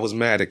 I was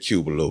mad at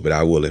Cube a little bit,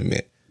 I will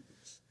admit.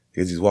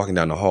 Because he's walking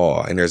down the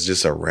hall and there's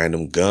just a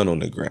random gun on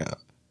the ground.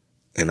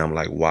 And I'm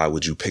like, why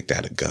would you pick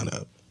that gun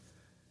up?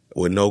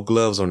 With no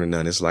gloves on or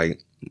none. It's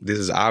like, this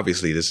is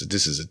obviously, this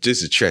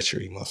is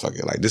treachery,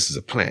 motherfucker. Like, this is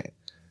a plan.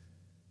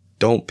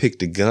 Don't pick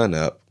the gun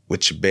up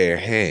with your bare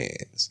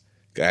hands.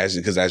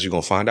 Because as you're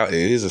going to find out,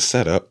 it is a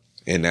setup.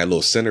 And that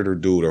little senator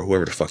dude or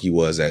whoever the fuck he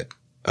was that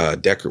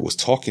Deckard was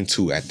talking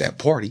to at that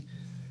party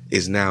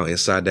is now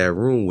inside that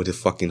room with a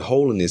fucking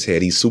hole in his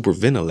head. He's super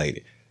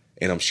ventilated.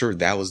 And I'm sure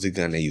that was the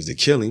gun they used to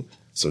kill him.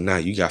 So now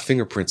you got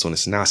fingerprints on it.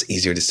 So now it's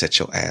easier to set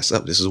your ass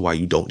up. This is why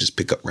you don't just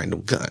pick up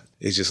random gun.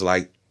 It's just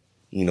like,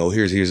 you know,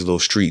 here's a little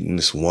street and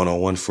this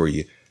one-on-one for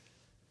you.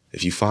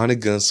 If you find a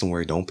gun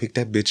somewhere, don't pick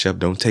that bitch up.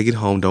 Don't take it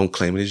home. Don't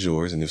claim it as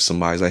yours. And if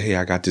somebody's like, hey,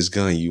 I got this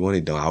gun, you want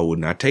it done, I would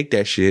not take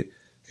that shit,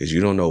 because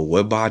you don't know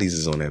what bodies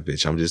is on that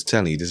bitch. I'm just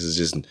telling you, this is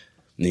just,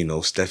 you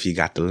know, stuff you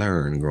got to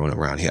learn growing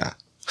around here.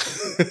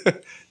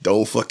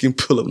 Don't fucking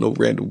pull up no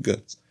random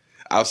guns.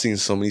 I've seen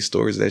so many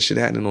stories of that shit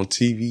happening on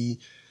TV.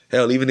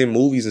 Hell, even in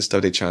movies and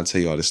stuff, they try to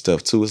tell you all this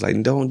stuff too. It's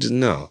like, don't just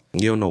know.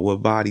 You don't know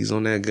what body's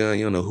on that gun.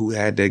 You don't know who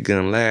had that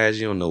gun last.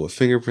 You don't know what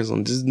fingerprints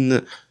on this.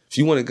 If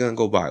you want a gun,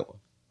 go buy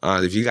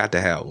one. If you got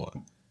to have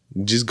one,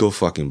 just go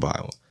fucking buy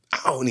one. I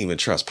don't even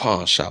trust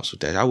pawn shops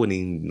with that. I wouldn't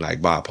even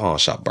like buy a pawn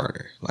shop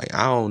burner. Like,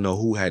 I don't know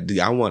who had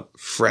I want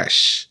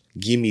fresh.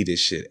 Give me this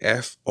shit.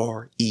 Fresh.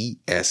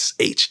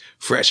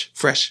 Fresh,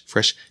 fresh,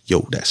 fresh.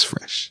 Yo, that's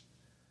fresh.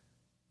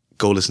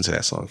 Go listen to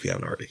that song if you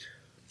haven't already.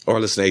 Or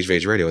listen to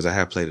HVH Radio, as I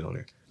have played it on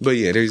there. But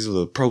yeah, there's a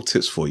little pro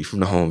tips for you from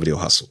the home video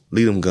hustle.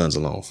 Leave them guns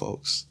alone,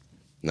 folks.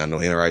 Now, I know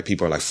NRA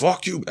people are like,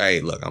 fuck you.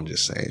 Hey, look, I'm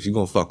just saying, if you're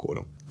going to fuck with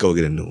them, go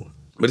get a new one.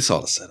 But it's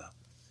all a setup.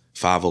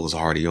 5 O's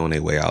already on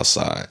their way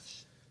outside.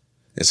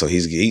 And so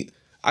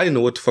I didn't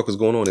know what the fuck was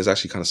going on. It's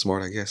actually kind of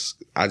smart, I guess.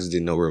 I just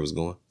didn't know where it was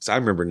going. So I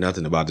remember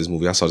nothing about this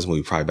movie. I saw this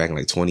movie probably back in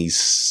like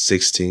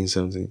 2016,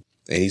 17.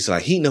 And he's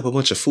like heating up a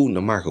bunch of food in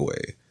the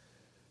microwave.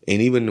 And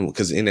even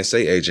because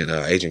NSA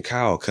Agent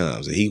Kyle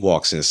comes and he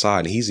walks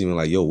inside and he's even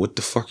like, yo, what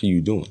the fuck are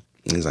you doing?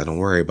 And he's like, don't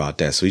worry about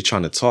that. So he's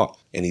trying to talk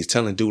and he's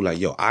telling dude like,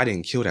 yo, I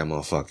didn't kill that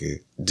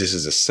motherfucker. This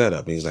is a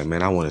setup. And he's like,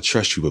 man, I want to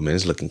trust you, but man,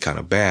 it's looking kind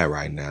of bad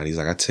right now. And he's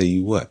like, I tell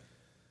you what,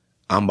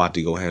 I'm about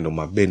to go handle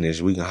my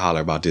business. We can holler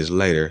about this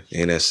later.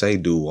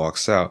 NSA dude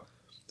walks out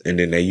and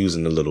then they're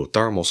using the little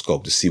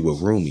thermoscope to see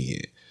what room he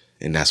in.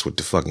 And that's what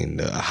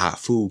the hot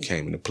food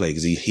came into play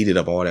because he heated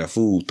up all that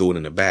food, threw it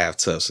in the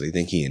bathtub so they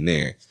think he in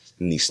there.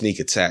 And he sneak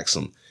attacks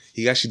him.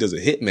 He actually does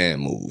a Hitman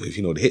move, if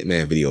you know the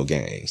Hitman video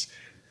games.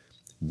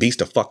 Beats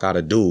the fuck out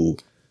of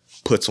dude,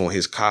 puts on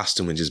his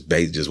costume and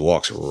just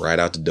walks right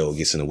out the door,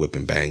 gets in the whip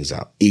and bangs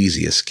out.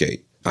 Easy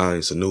escape.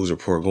 It's a news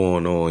report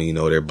going on,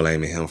 they're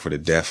blaming him for the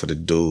death of the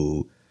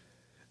dude.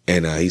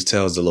 And he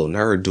tells the little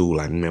nerd dude,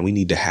 like, man, we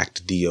need to hack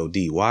the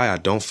DOD. Why? I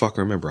don't fucking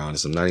remember,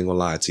 honest. I'm not even gonna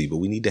lie to you, but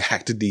we need to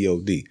hack the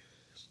DOD.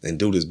 And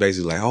dude is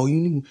basically like, oh,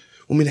 you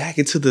want me to hack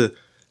into the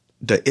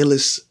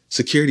illest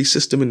security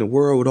system in the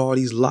world with all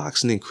these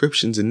locks and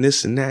encryptions and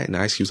this and that. And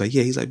Ice Cube's like,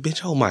 yeah. He's like, bitch,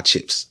 hold my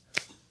chips.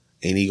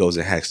 And he goes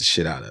and hacks the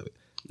shit out of it.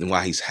 And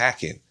while he's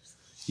hacking,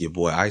 your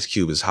boy Ice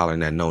Cube is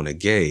hollering at Nona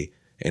gay.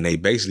 And they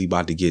basically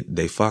about to get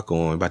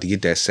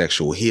that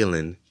sexual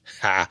healing.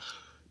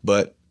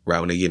 But right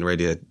when they're getting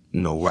ready to,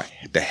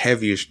 the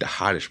heaviest, the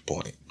hottest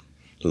point,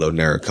 the little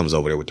nerd comes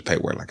over there with the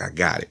paperwork like, I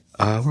got it.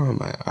 Where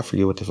am I? I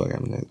forget what the fuck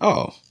happened next.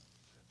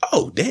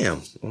 Oh,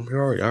 damn. I'm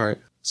here already. All right.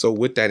 So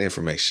with that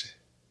information,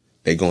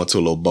 they go into a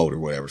little boat or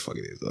whatever the fuck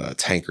it is, a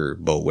tanker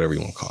boat, whatever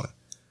you want to call it.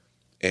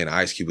 And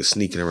Ice Cube was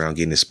sneaking around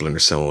getting his Splinter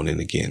Cell in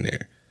again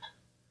there.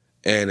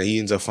 And he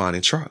ends up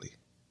finding Charlie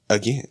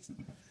again.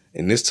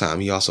 And this time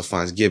he also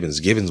finds Gibbons.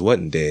 Gibbons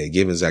wasn't dead.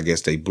 Gibbons, I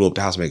guess they blew up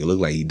the house, make it look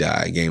like he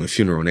died, gave him a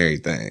funeral and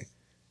everything.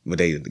 But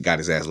they got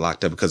his ass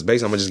locked up because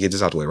basically, I'm going to just get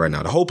this out the way right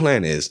now. The whole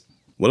plan is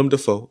Willem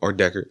Dafoe or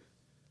Deckard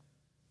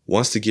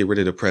wants to get rid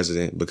of the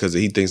president because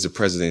he thinks the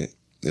president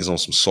is on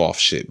some soft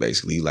shit,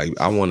 basically. Like,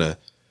 I want to,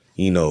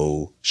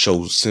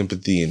 show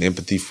sympathy and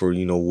empathy for,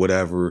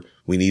 whatever.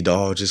 We need to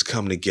all just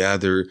come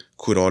together,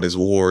 quit all this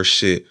war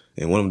shit.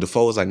 And Willem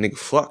Dafoe is like, nigga,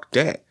 fuck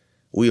that.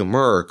 We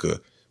America.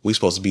 We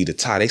supposed to be the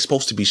tie. They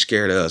supposed to be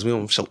scared of us. We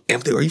don't show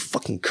empathy. Are you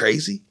fucking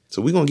crazy?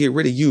 So we going to get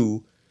rid of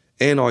you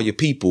and all your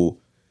people.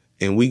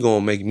 And we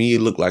going to make me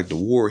look like the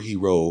war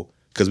hero.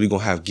 Because we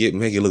going to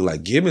make it look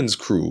like Gibbons'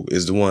 crew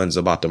is the ones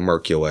about to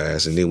murk your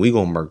ass. And then we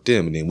going to murk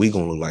them. And then we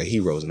going to look like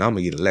heroes. And I'm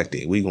going to get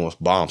elected. We going to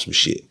bomb some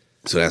shit.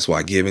 So that's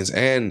why Gibbons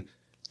and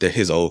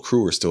his old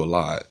crew are still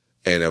alive.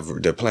 And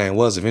their plan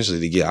was eventually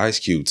to get Ice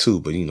Cube too.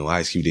 But,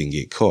 Ice Cube didn't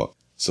get caught.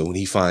 So when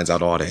he finds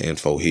out all the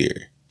info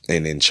here.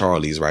 And then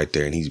Charlie's right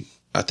there. And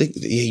I think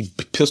he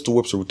pistol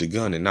whips her with the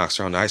gun and knocks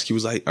her on. Ice Cube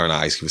was like, or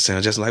not Ice Cube was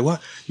saying just like,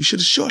 what? You should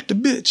have shot the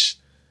bitch.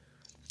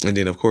 And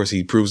then, of course,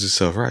 he proves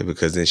himself right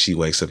because then she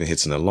wakes up and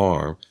hits an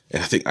alarm.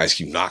 And I think Ice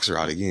Cube knocks her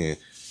out again.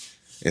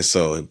 And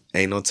so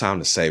ain't no time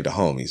to save the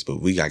homies,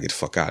 but we got to get the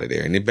fuck out of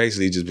there. And it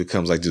basically just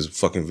becomes like this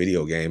fucking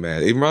video game,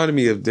 man. It reminded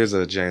me of, there's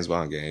a James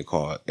Bond game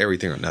called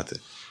Everything or Nothing.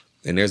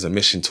 And there's a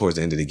mission towards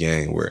the end of the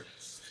game where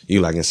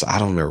you like, I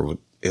don't remember what,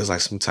 it was like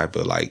some type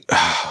of like,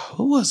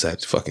 what was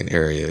that fucking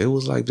area? It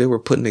was like they were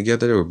putting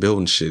together, they were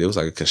building shit. It was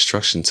like a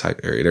construction type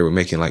area. They were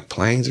making like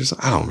planes or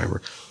something. I don't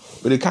remember.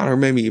 But it kind of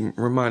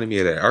reminded me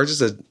of that. Or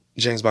just a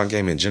James Bond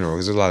game in general,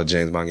 because there's a lot of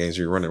James Bond games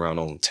where you're running around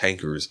on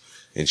tankers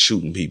and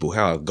shooting people.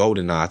 Hell,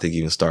 GoldenEye, I think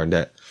even started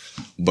that.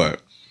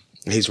 But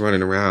he's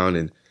running around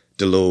and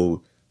the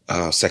little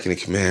second in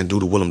command,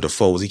 dude, Willem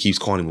Dafoe, he keeps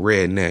calling him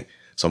Redneck.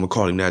 So I'm going to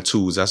call him that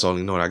too. That's all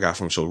I got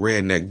from him. So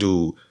Redneck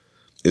dude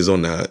is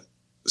on the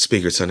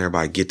speaker telling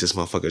everybody, get this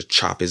motherfucker,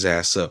 chop his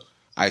ass up.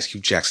 Ice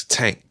Cube jacks a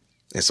tank.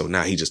 And so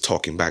now he just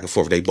talking back and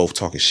forth. They both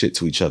talking shit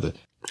to each other.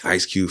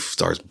 Ice Cube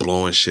starts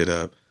blowing shit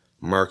up,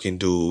 murking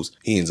dudes.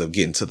 He ends up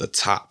getting to the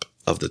top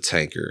of the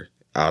tanker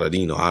out of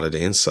the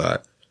inside.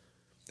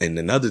 And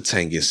another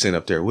tank gets sent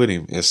up there with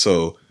him. And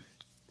so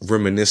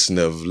reminiscent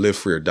of Live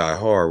Free or Die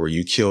Hard, where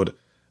you killed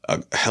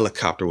a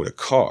helicopter with a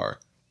car,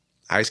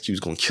 Ice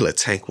Cube's going to kill a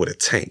tank with a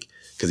tank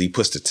because he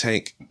puts the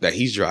tank that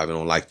he's driving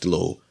on like the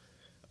little,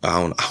 I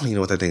don't even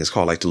know what that thing is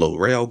called, like the little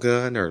rail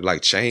gun or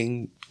like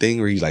chain thing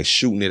where he's like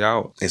shooting it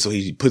out. And so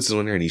he puts it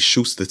on there and he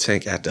shoots the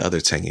tank at the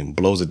other tank and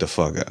blows it the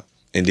fuck up.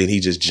 And then he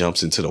just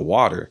jumps into the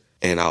water.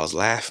 And I was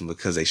laughing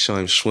because they show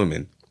him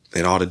swimming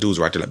and all the dudes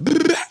right there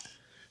like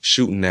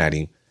shooting at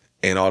him.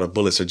 And all the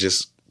bullets are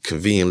just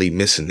conveniently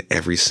missing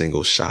every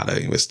single shot of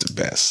him. It's the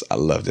best. I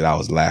loved it. I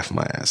was laughing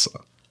my ass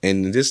off.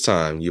 And this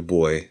time, your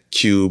boy,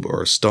 Cube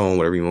or Stone,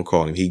 whatever you want to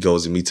call him, he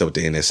goes and meets up with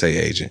the NSA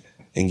agent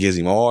and gives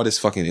him all this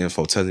fucking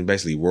info, tells him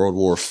basically World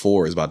War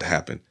IV is about to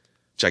happen.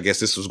 Which I guess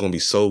this was going to be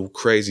so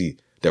crazy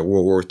that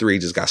World War III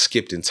just got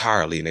skipped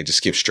entirely and they just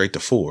skipped straight to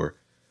 4.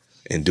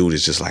 And dude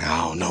is just like,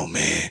 I don't know,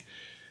 man.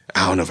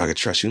 I don't know if I could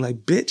trust you. I'm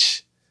like,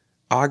 bitch,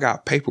 I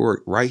got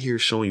paperwork right here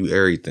showing you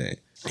everything.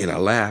 And I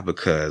laugh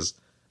because,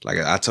 like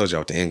I told you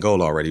what the end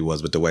goal already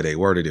was, but the way they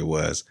worded it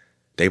was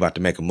they about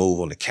to make a move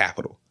on the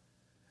Capitol.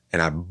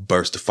 And I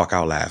burst the fuck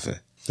out laughing.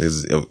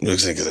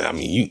 I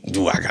mean, I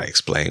gotta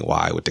explain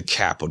why with the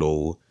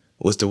Capitol.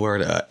 What's the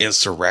word?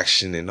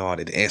 Insurrection and all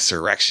that. The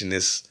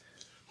insurrectionists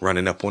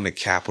running up on the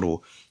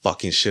Capitol,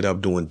 fucking shit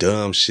up, doing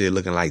dumb shit,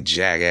 looking like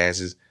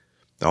jackasses.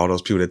 All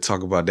those people that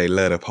talk about they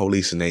love the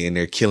police and they in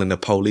there killing the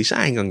police.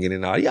 I ain't gonna get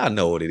in all. Y'all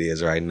know what it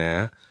is right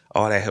now.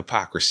 All that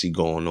hypocrisy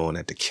going on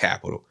at the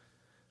Capitol.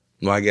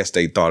 Well, I guess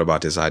they thought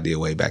about this idea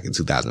way back in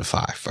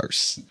 2005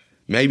 first.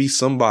 Maybe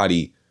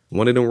somebody,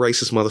 one of them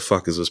racist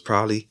motherfuckers was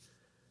probably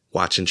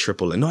watching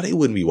XXX. No, they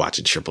wouldn't be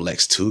watching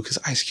XXX too because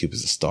Ice Cube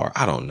is a star.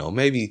 I don't know.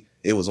 Maybe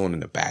it was on in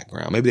the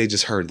background. Maybe they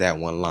just heard that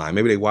one line.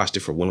 Maybe they watched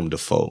it for Willem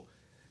Dafoe.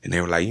 And they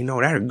were like,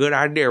 that's a good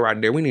idea right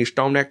there. We need to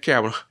storm that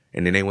Capitol.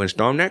 And then they went and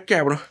stormed that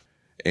Capitol.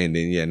 And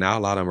then, yeah, now a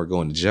lot of them are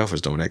going to jail for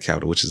storming that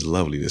Capitol, which is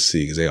lovely to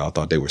see because they all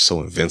thought they were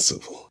so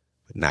invincible.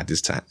 But not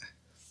this time.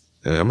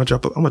 I'm going to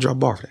drop a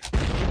bar for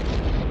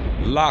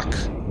that. Lock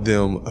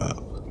them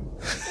up.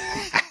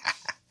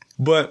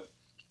 But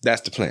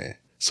that's the plan.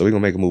 So we're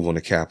going to make a move on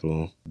the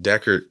Capitol.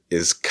 Deckard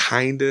is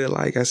kind of,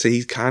 like I said,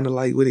 he's kind of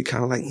like with it,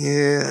 kind of like,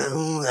 yeah,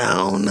 I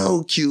don't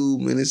know,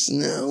 Cube, and I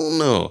don't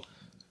know.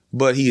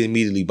 But he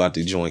immediately about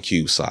to join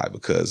Cube's side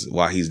because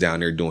while he's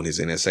down there doing his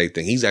NSA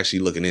thing, he's actually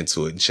looking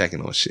into it and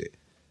checking on shit.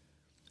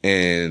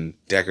 And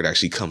Deckard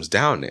actually comes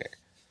down there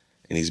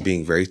and he's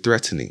being very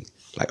threatening.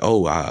 Like,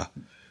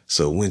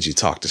 so when'd you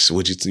talk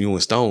to, you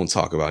and Stone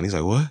talk about? And he's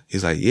like, what?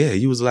 He's like, yeah,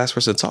 you was the last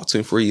person to talk to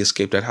him before he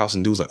escaped that house.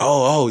 And dude's like,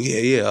 yeah,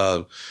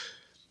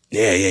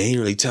 he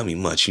didn't really tell me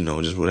much,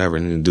 just whatever.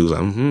 And then the dude's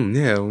like,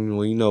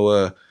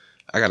 well,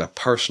 I got a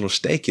personal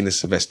stake in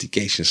this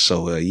investigation.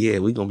 So, we're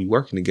going to be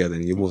working together.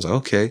 And your boy's like,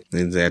 okay.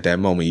 And at that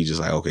moment, you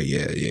just like, okay,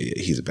 yeah,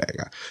 he's a bad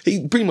guy.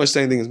 He pretty much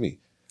same thing as me.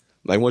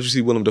 Like, once you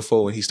see Willem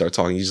Dafoe and he start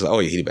talking, you just like, oh,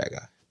 yeah, he's a bad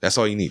guy. That's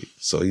all you needed.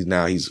 So he's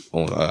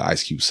on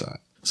Ice Cube's side.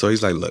 So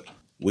he's like, look,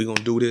 we're going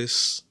to do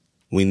this.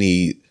 We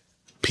need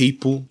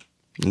people.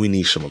 We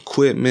need some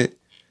equipment.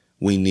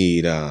 We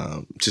need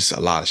just a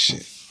lot of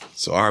shit.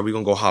 So, all right, we're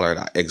going to go holler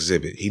at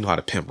Exhibit. He know how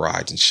to pimp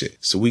rides and shit.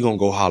 So we're going to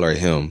go holler at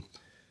him.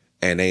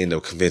 And they end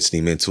up convincing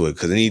him into it.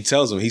 Because then he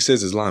tells him, he says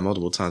his line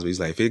multiple times, but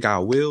he's like, if it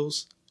got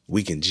wheels,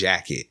 we can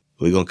jack it.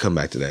 We're going to come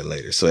back to that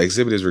later. So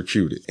Exhibit is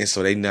recruited. And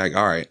so they like,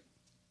 all right,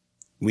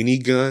 we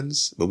need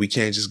guns, but we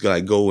can't just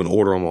go and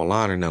order them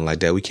online or nothing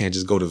like that. We can't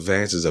just go to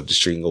Vance's up the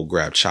street and go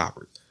grab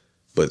choppers.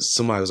 But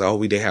somebody was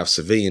like, they have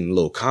civilian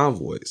little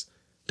convoys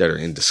that are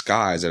in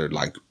disguise that are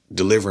like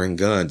delivering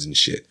guns and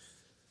shit.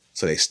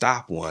 So they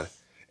stop one.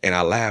 And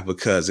I laugh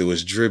because it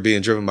was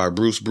being driven by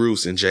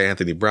Bruce and J.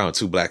 Anthony Brown,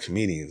 2 black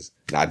comedians.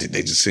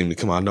 They just seemed to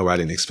come out of nowhere. I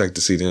didn't expect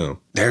to see them.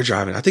 They're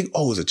driving, I think, it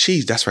was a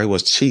cheese. That's right, it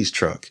was a cheese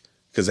truck.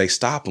 Because they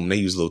stop them. They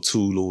use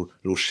little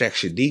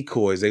sexy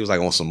decoys. They was like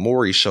on some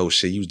Maury show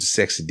shit. Use the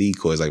sexy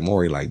decoys like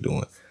Maury like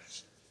doing.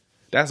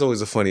 That's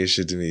always the funniest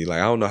shit to me. Like,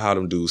 I don't know how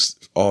them dudes,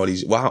 all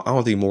these, well, I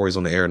don't think Maury's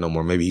on the air no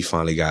more. Maybe he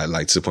finally got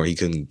like to the point he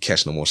couldn't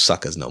catch no more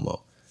suckers no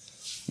more.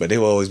 But they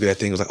will always be that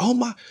thing. It was like, oh,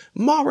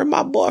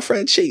 my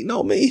boyfriend cheating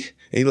on me.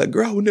 And he's like,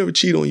 girl, I would never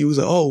cheat on you. He's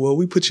like, oh, well,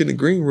 we put you in the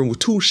green room with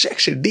 2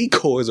 sexy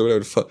decoys or whatever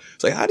the fuck.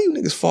 It's like, how do you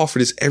niggas fall for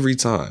this every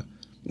time?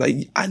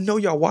 Like, I know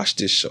y'all watch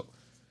this show.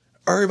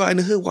 Everybody in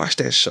the hood watch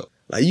that show.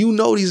 Like,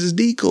 these is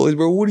decoys,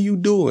 bro. What are you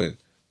doing?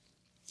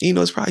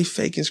 It's probably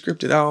fake and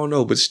scripted. I don't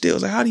know. But still,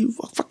 it's like, how do you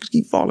fuckers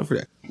keep falling for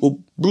that? Well,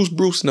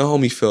 Bruce and the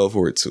homie fell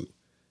for it too.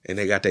 And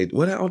they got they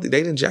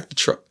didn't jack the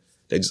truck.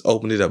 They just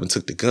opened it up and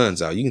took the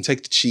guns out. You can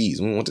take the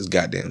cheese. We don't want this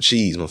goddamn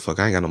cheese, motherfucker.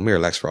 I ain't got no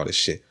Miralax for all this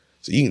shit.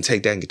 So you can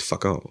take that and get the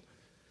fuck on.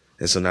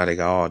 And so now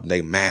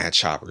they mad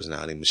choppers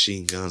now. They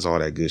machine guns, all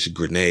that good shit,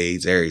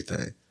 grenades,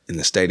 everything. And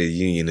the State of the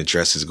Union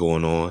address is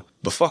going on.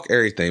 But fuck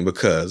everything,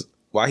 because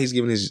while he's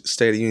giving his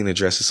State of the Union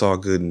address, it's all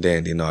good and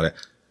dandy and all that.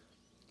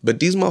 But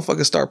these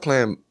motherfuckers start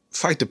playing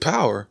Fight the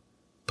Power,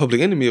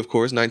 Public Enemy, of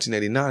course,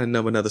 1989, and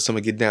another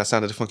Someone Get Down,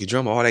 Sound of the Funky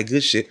Drummer, all that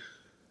good shit.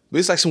 But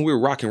it's like some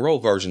weird rock and roll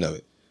version of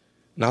it.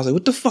 And I was like,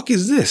 what the fuck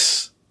is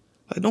this?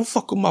 Like, don't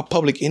fuck with my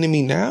Public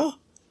Enemy now.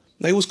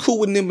 Like, it was cool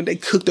with them and they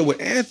cooked up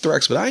with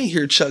Anthrax, but I ain't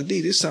hear Chuck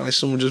D. This sounds like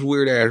some just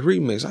weird ass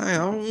remix. I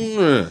don't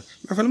know.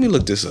 Let me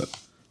look this up.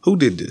 Who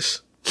did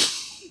this?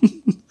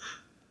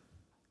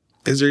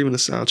 Is there even a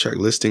soundtrack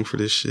listing for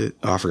this shit?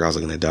 Oh, I forgot I was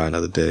looking at Die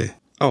Another Day.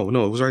 Oh,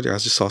 no, it was right there. I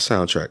just saw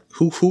soundtrack.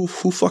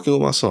 Who fucking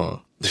with my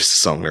song? There's a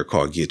song there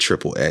called Get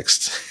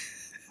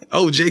XXX.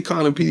 Oh, J.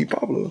 Con and P.D.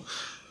 Pablo.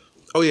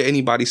 Oh, yeah,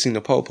 anybody seen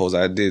the Popos?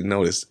 I did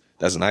notice.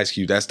 That's an Ice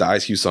Cube. That's the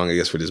Ice Cube song, I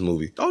guess, for this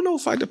movie. Oh, no,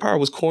 Fight the Power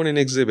was Korn and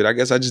Exhibit. I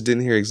guess I just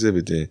didn't hear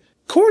Exhibit then.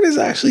 Korn is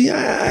actually,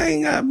 I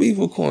ain't got beef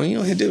with Korn. You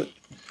know, he did.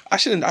 I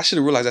should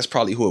have realized that's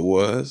probably who it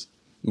was,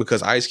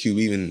 because Ice Cube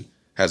even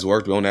has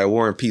worked on that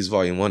War and Peace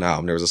Volume 1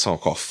 album. There was a song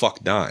called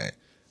Fuck Dying,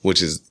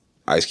 which is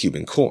Ice Cube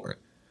and Korn.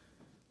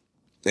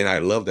 And I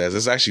love that.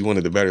 It's actually one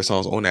of the better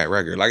songs on that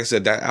record. Like I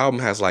said, that album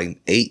has like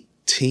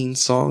 18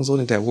 songs on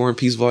it, that War and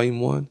Peace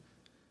Volume 1.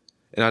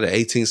 And out of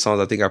 18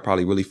 songs, I think I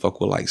probably really fuck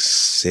with like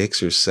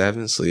 6 or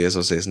 7. So yeah, so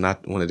I say it's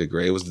not one of the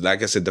great. It was,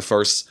 like I said, the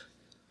first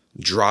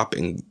drop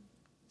in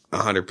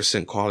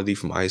 100% quality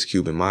from Ice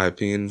Cube, in my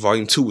opinion.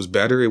 Volume 2 was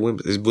better. It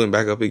went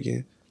back up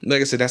again.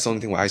 Like I said, that's the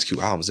only thing with Ice Cube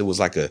albums. It was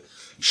like a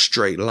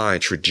straight line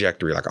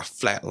trajectory, like a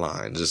flat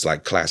line, just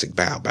like classic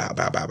bow, bow,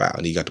 bow, bow, bow.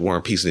 And you got the War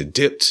and Peace and it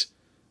dipped.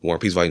 War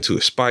and Peace Volume 2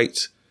 is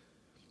spiked.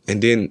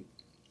 And then,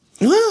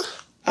 well,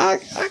 I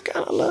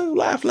kind of love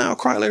Laugh Loud,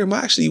 Cry Later.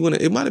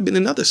 It might have been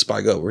another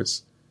spike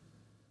upwards.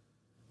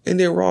 And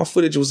then Raw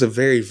Footage was a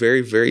very,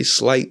 very, very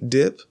slight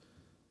dip.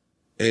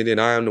 And then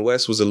I Am the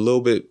West was a little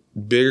bit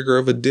bigger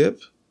of a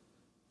dip.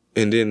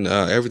 And then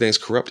Everything's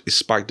Corrupt is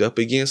spiked up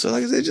again. So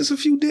like I said, just a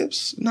few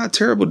dips, not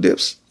terrible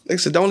dips. Like I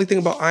said, the only thing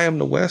about I Am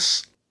the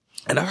West,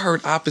 and I've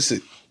heard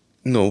opposite,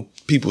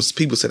 people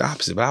said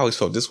opposite, but I always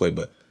felt this way.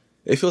 But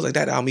it feels like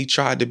that album, he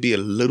tried to be a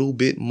little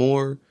bit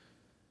more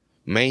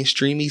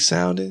mainstreamy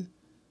sounding.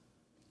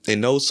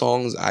 And those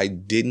songs, I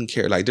didn't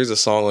care. Like, there's a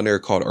song on there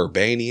called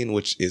Urbanian,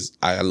 which is,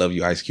 I love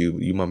you, Ice Cube,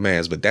 you my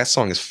mans. But that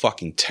song is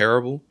fucking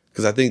terrible.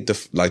 Because I think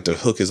the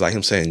hook is like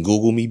him saying,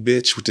 Google me,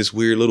 bitch, with this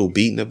weird little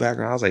beat in the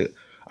background. I was like,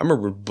 I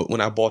remember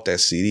when I bought that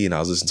CD and I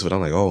was listening to it,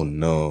 I'm like, oh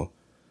no.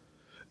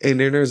 And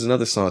then there's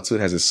another song too.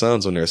 It has his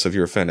sons on there. So if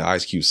you're a fan of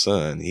Ice Cube's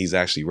son, he's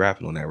actually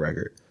rapping on that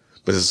record.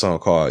 But it's a song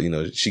called,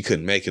 She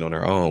Couldn't Make It on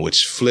Her Own,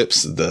 which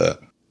flips the,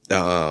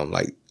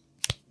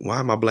 why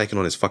am I blanking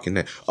on his fucking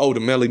name? Oh, the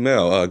Melly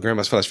Mel,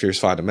 Grandma's Flash Furious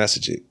 5 to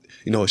message it.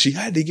 She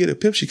had to get a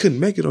pimp. She couldn't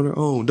make it on her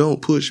own.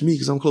 Don't push me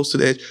because I'm close to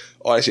the edge.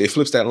 Oh, that shit, it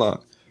flips that line.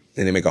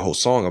 And they make a whole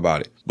song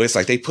about it. But it's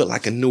like they put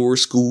like a newer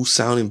school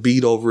sounding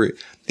beat over it.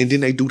 And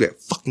then they do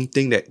that fucking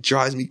thing that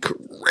drives me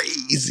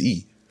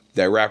crazy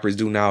that rappers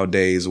do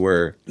nowadays,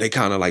 where they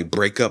kind of like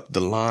break up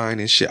the line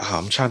and shit.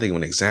 I'm trying to think of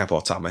an example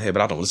off the top of my head,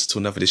 but I don't listen to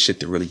enough of this shit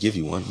to really give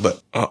you one.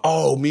 But,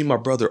 me and my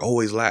brother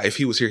always laugh. If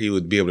he was here, he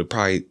would be able to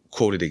probably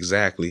quote it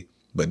exactly.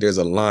 But there's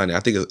a line,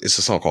 I think it's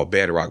a song called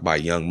Bedrock by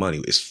Young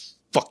Money. It's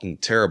fucking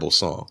terrible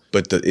song,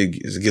 but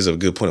it gives a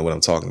good point of what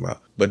I'm talking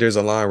about. But there's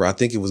a line where I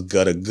think it was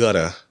Gutta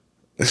Gutta,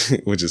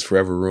 which is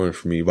forever ruined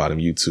for me by them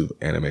YouTube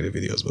animated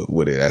videos. But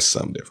with it, that's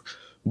something different.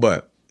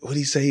 But what'd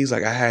he say? He's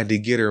like, I had to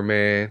get her,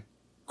 man.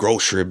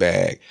 Grocery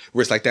bag.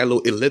 Where it's like that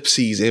little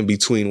ellipses in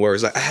between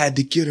words. Like, I had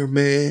to get her,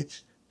 man.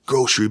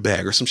 Grocery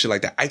bag or some shit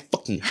like that. I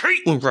fucking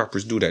hate when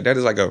rappers do that. That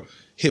is like a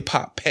hip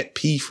hop pet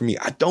peeve for me.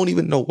 I don't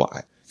even know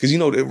why. Because,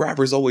 the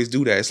rappers always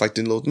do that. It's like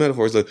the little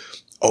metaphors like,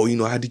 oh,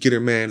 I had to get her,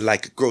 man,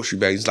 like a grocery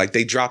bag. It's like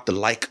they drop the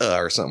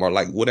or something or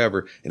like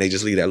whatever. And they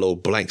just leave that little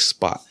blank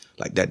spot.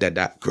 Like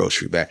that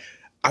grocery bag.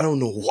 I don't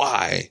know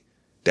why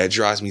that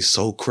drives me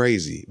so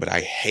crazy, but I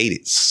hate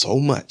it so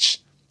much.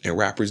 And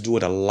rappers do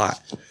it a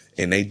lot.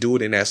 And they do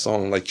it in that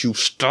song like, you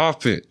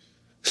stop it.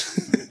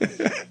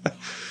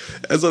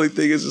 That's the only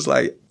thing. It's just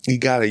like, you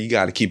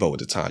gotta keep up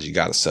with the times. You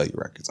gotta sell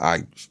your records.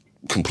 I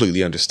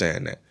completely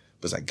understand that.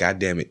 But it's like, God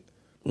damn it.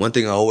 One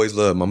thing I always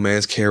love, my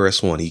man's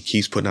KRS-One. He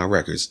keeps putting out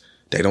records.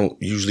 They don't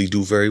usually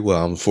do very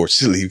well,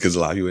 unfortunately, because a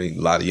lot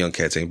of young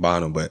cats ain't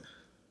buying them. But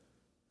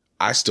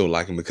I still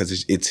like him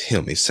because it's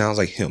him. It sounds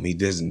like him. He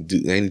doesn't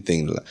do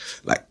anything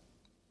like.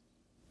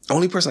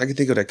 Only person I can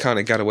think of that kind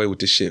of got away with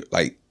this shit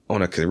like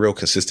on a real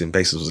consistent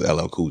basis was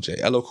LL Cool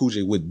J. LL Cool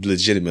J would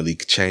legitimately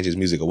change his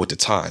music with the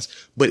times,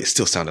 but it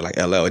still sounded like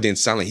LL. It didn't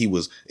sound like he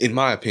was, in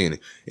my opinion,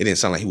 it didn't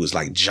sound like he was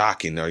like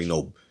jocking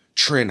or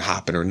trend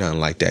hopping or nothing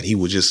like that. He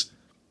was just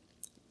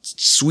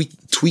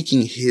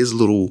tweaking his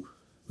little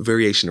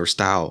variation or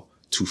style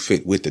to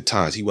fit with the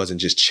times. He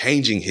wasn't just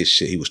changing his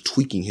shit. He was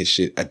tweaking his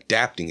shit,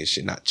 adapting his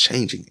shit, not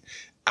changing it.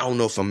 I don't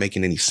know if I'm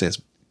making any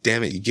sense.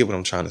 Damn it, you get what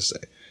I'm trying to say.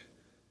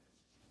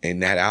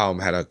 And that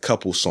album had a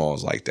couple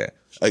songs like that.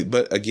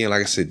 But again,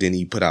 like I said, then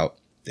he put out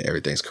the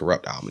Everything's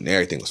Corrupt album and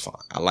everything was fine.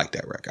 I like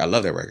that record. I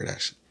love that record,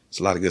 actually. There's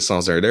a lot of good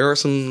songs there. There are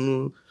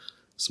some,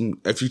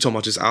 if you're talking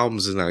about just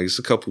albums, there's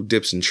a couple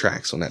dips and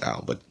tracks on that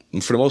album. But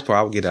for the most part,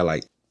 I would get that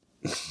like,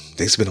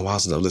 it's been a while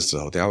since I've listened to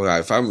the whole thing.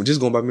 If I'm just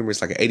going by memory,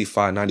 it's like an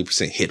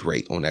 85-90% hit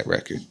rate on that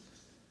record.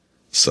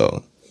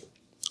 So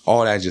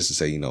all that just to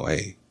say,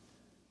 hey,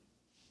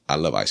 I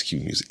love Ice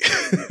Cube music.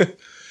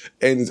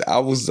 And I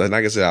was,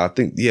 like I said, I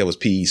think, it was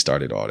PE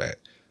started all that.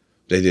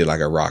 They did like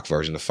a rock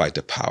version of Fight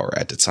the Power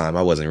at the time.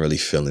 I wasn't really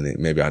feeling it.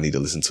 Maybe I need to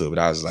listen to it, but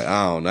I was like,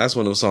 I don't know. That's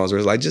one of those songs where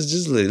it's like,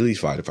 just leave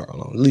Fight the Power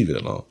alone. Leave it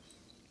alone.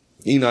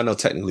 I know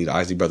technically the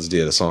Isley Brothers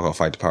did a song called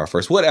Fight the Power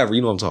first. Whatever,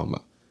 you know what I'm talking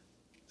about.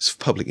 It's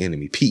Public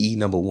Enemy, PE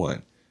number 1,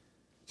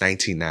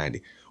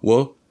 1990.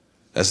 Well,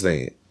 that's the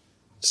thing.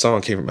 The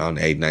song came from out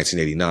in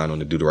 1989 on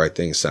the Do the Right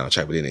Thing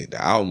soundtrack, but then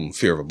the album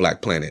Fear of a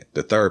Black Planet,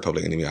 the third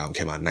Public Enemy album,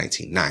 came out in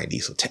 1990.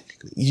 So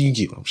technically, you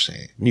get what I'm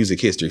saying.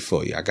 Music history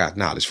for you. I got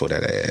knowledge for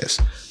that ass.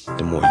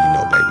 The more you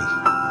know, baby.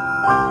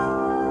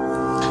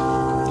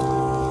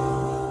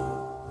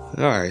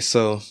 All right,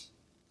 so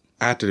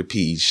after the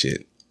PE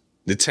shit,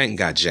 the tank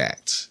got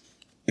jacked.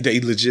 They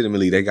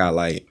got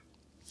like,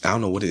 I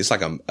don't know what it is.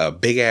 It's like a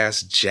big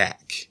ass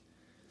jack.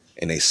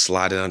 And they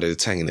slide it under the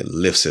tank and it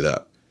lifts it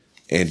up.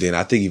 And then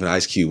I think even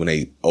Ice Cube, when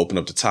they open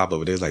up the top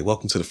of it, they're like,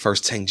 welcome to the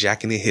first tank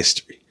jacking in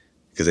history.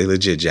 Because they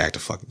legit jacked the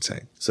fucking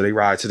tank. So they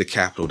ride to the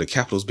Capitol. The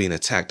Capitol's being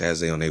attacked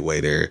as they on their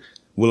way there.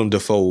 Willem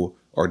Dafoe,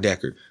 or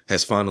Deckard,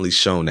 has finally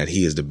shown that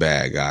he is the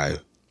bad guy.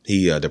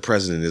 The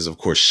president is, of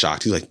course,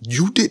 shocked. He's like,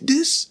 you did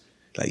this?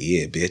 Like,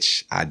 yeah,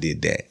 bitch, I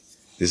did that.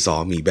 This is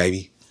all me,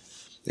 baby.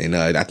 And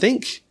I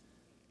think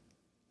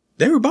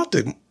they were about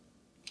to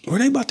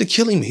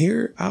kill him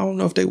here? I don't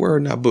know if they were or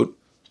not, but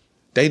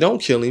they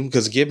don't kill him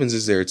because Gibbons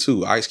is there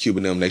too. Ice Cube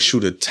and them, they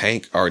shoot a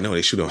tank, or no,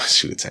 they shoot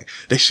a tank.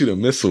 They shoot a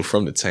missile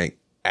from the tank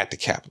at the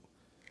Capitol.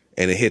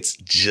 And it hits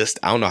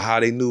I don't know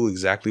how they knew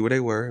exactly where they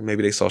were.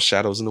 Maybe they saw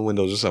shadows in the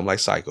windows or something like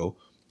Psycho.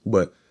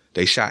 But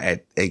they shot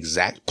at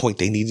exact point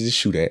they needed to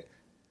shoot at.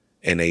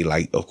 And they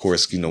of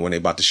course, when they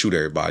about to shoot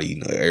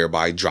everybody,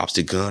 everybody drops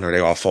the gun or they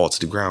all fall to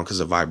the ground because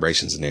of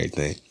vibrations and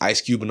everything. Ice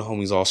Cube and the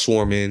homies all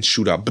swarm in,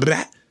 shoot out.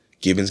 Blah.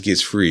 Gibbons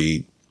gets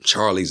freed.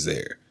 Charlie's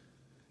there.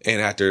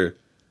 And after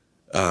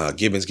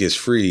Gibbons gets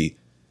freed,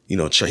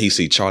 he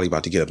see Charlie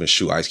about to get up and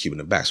shoot Ice Cube in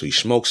the back. So he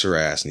smokes her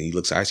ass and he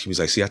looks at Ice Cube. He's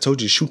like, see, I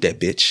told you to shoot that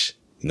bitch.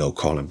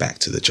 Calling back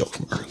to the joke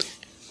from earlier.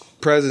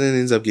 President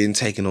ends up getting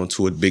taken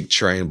onto a big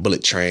train,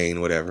 bullet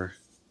train, whatever.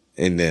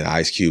 And then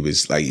Ice Cube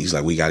is like, he's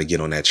like, we got to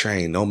get on that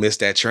train. Don't miss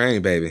that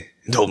train, baby.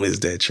 Don't miss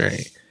that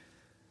train.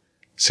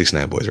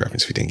 6ix9ine Boys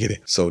reference if you didn't get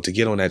it. So to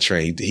get on that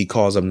train, he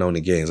calls up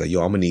Nona Gay. He's like,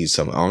 yo, I'm going to need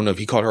something. I don't know if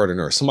he called her the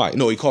nurse.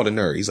 He called a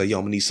nurse. He's like, yo,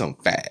 I'm going to need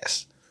something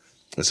fast.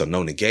 And so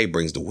Nona Gay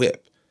brings the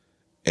whip.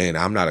 And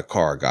I'm not a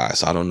car guy,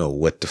 so I don't know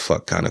what the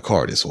fuck kind of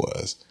car this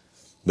was.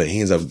 But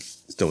he ends up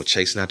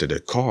chasing after the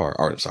car,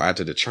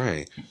 after the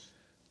train.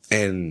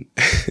 And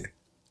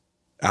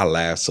I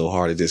laughed so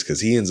hard at this because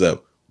he ends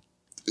up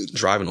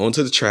driving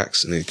onto the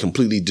tracks and it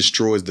completely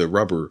destroys the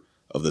rubber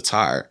of the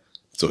tire.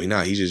 So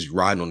he's just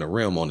riding on the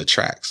rim on the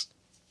tracks.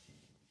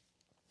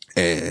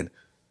 And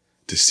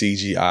the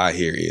CGI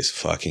here is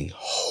fucking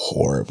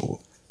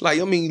horrible.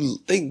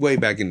 Think way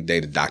back in the day,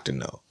 the Dr.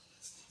 No.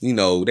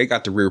 They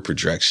got the rear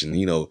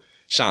projection.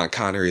 Sean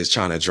Connery is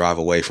trying to drive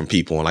away from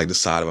people on the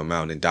side of a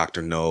mountain and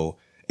Dr. No.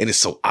 And it's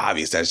so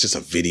obvious that it's just a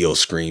video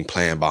screen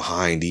playing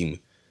behind him.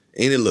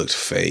 And it looked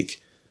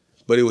fake.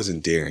 But it was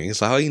endearing.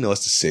 It's like,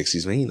 it's the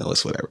 60s, man.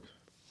 It's whatever.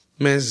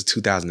 Man, this is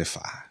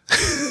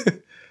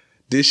 2005.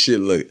 This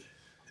shit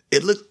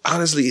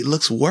honestly, it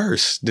looks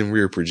worse than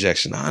rear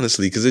projection,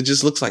 honestly, because it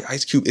just looks like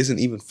Ice Cube isn't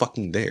even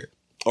fucking there.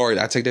 Or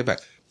I take that back.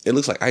 It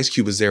looks like Ice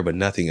Cube is there, but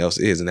nothing else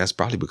is. And that's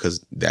probably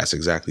because that's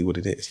exactly what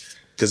it is.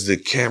 Because the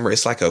camera,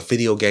 it's like a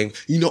video game.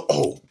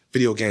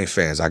 Video game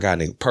fans, I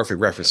got a perfect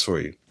reference for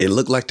you. It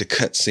looked like the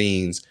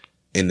cutscenes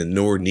in the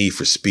newer Need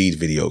for Speed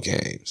video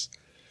games.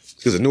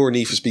 Because the newer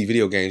Need for Speed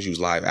video games use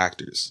live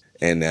actors.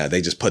 And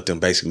they just put them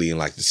basically in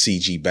the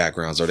CG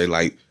backgrounds, or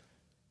they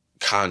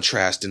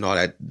contrast and all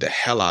that, the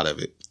hell out of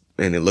it.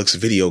 And it looks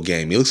video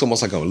game. It looks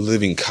almost like a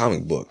living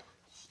comic book.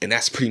 And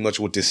that's pretty much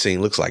what this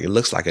scene looks like. It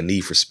looks like a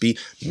Need for Speed.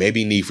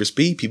 Maybe Need for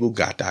Speed people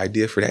got the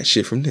idea for that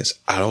shit from this.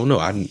 I don't know.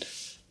 I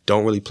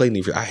don't really play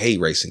Need for. I hate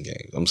racing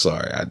games. I'm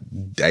sorry.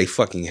 I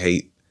fucking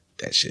hate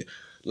that shit.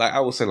 I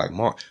would say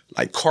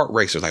kart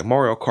racers, like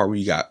Mario Kart, where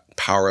you got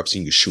power-ups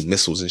and you can shoot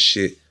missiles and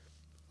shit.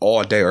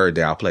 All day, every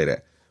day, I'll play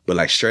that.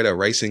 But straight up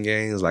racing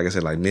games, like I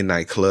said,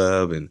 Midnight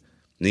Club and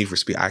Need for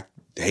Speed, I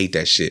hate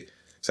that shit.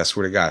 So I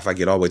swear to God, if I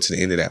get all the way to the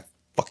end of that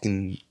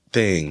fucking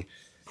thing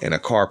and a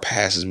car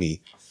passes me,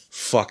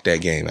 fuck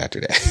that game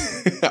after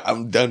that.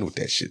 I'm done with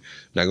that shit.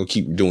 I'm not gonna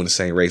keep doing the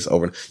same race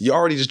over. You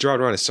already just drive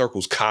around in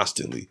circles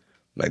constantly.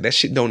 That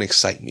shit don't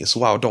excite me. That's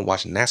why I don't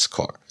watch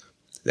NASCAR.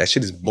 That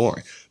shit is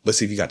boring. But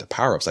see, if you got the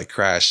power-ups like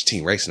Crash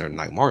Team Racing or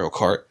Mario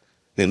Kart,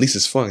 then at least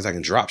it's fun because I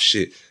can drop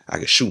shit. I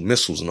can shoot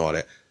missiles and all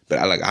that. But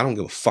I don't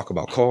give a fuck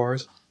about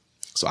cars.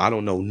 So I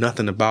don't know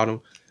nothing about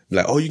them.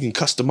 You can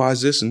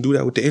customize this and do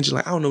that with the engine.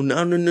 I don't know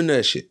none of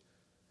that shit.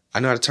 I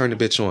know how to turn the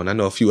bitch on. I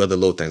know a few other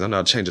little things. I know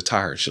how to change a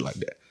tire and shit like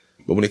that.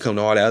 But when it comes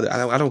to all that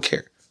other, I don't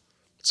care.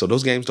 So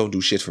those games don't do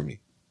shit for me.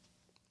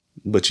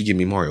 But you give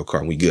me Mario Kart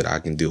and we good. I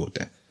can deal with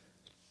that.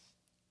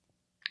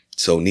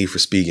 So Need for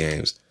Speed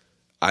games.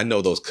 I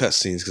know those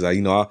cutscenes because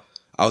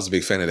I was a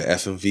big fan of the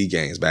FMV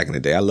games back in the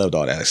day. I loved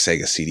all that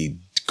Sega CD,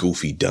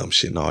 goofy, dumb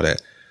shit and all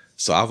that.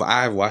 So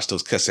I watched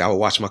those cutscenes. I would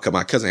watch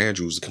my cousin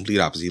Andrew, who's the complete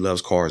opposite. He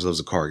loves cars, loves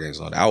the car games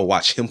and all that. I would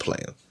watch him play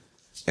them.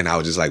 And I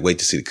would just wait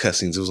to see the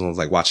cutscenes. It was almost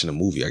like watching a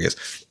movie, I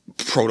guess.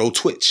 Proto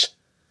Twitch.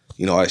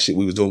 All that shit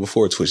we was doing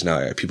before Twitch.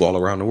 Now people all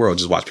around the world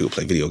just watch people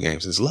play video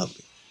games. It's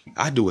lovely.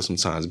 I do it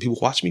sometimes and people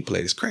watch me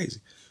play. It's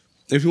crazy.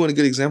 If you want a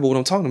good example of what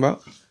I'm talking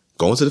about,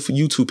 go into the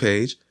YouTube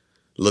page,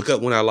 look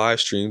up when I live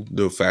streamed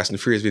the Fast and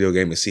the Furious video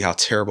game and see how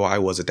terrible I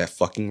was at that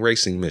fucking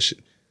racing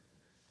mission.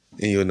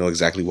 And you'll know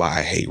exactly why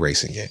I hate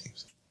racing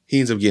games. He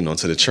ends up getting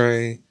onto the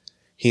train.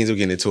 He ends up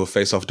getting into a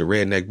face off the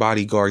redneck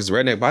bodyguard. The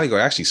redneck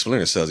bodyguard actually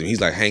Splinter Cells him. He's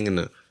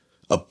hanging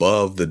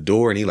above the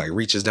door and he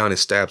reaches down and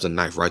stabs a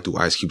knife right through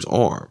Ice Cube's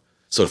arm.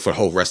 So for the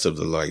whole rest of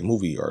the like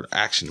movie or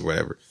action or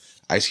whatever,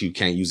 Ice Cube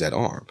can't use that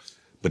arm.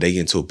 But they get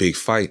into a big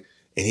fight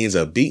and he ends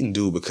up beating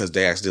dude because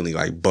they accidentally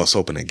like bust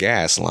open a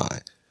gas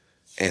line.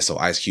 And so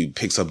Ice Cube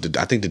picks up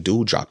I think the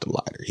dude dropped the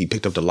lighter. He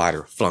picked up the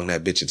lighter, flung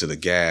that bitch into the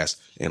gas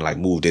and like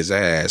moved his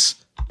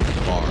ass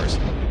bars.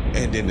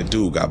 And then the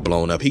dude got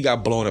blown up. He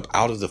got blown up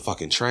out of the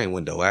fucking train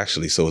window,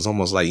 actually. So it's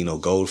almost like,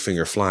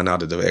 Goldfinger flying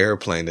out of the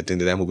airplane at the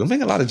end of that movie. I'm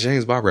making a lot of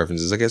James Bond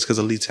references, I guess, because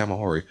of Lee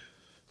Tamahori.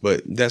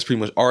 But that's pretty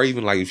much, or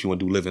even like if you want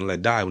to do Live and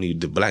Let Die, when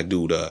the black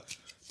dude,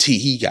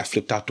 he got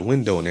flipped out the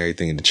window and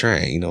everything in the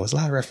train. It's a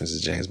lot of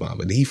references to James Bond,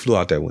 but he flew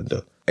out that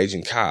window.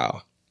 Agent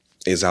Kyle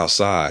is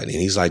outside and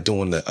he's like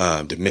doing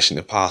the Mission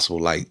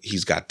Impossible. Like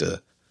he's got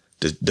the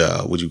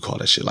what do you call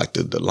that shit? Like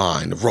the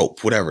line, the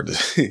rope, whatever.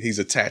 He's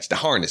attached, the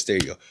harness. There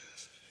you go.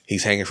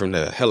 He's hanging from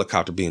the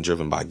helicopter being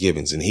driven by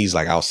Gibbons and he's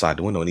like outside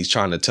the window and he's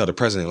trying to tell the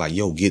president like,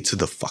 yo, get to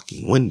the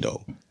fucking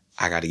window.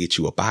 I got to get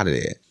you up out of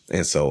there.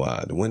 And so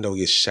the window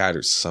gets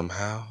shattered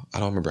somehow. I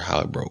don't remember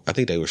how it broke. I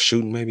think they were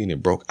shooting maybe and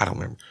it broke. I don't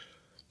remember.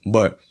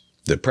 But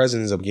the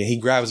president ends up getting, he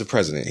grabs the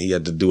president. He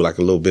had to do like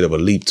a little bit of a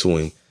leap to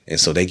him. And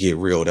so they get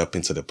reeled up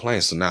into the plane.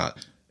 So now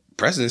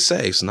president's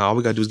safe. So now all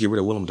we got to do is get rid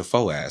of Willem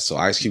Dafoe ass. So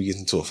Ice Cube gets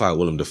into a fight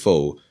with Willem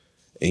Dafoe.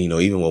 And,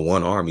 even with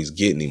one arm, he's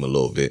getting him a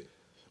little bit.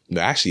 But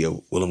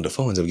actually, Willem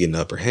Dafoe ends up getting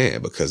the upper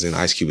hand because then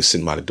Ice Cube is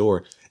sitting by the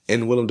door.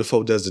 And Willem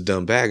Dafoe does the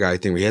dumb bad guy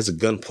thing where he has a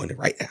gun pointed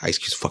right at Ice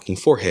Cube's fucking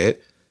forehead.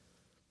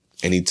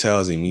 And he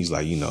tells him, he's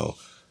like, oh,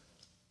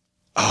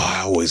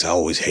 I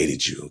always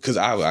hated you. Because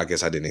I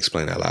guess I didn't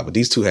explain that a lot. But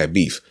these two had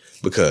beef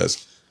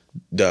because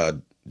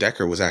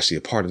Decker was actually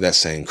a part of that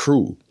same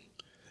crew.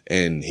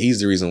 And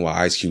he's the reason why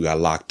Ice Cube got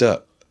locked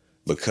up.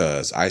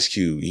 Because Ice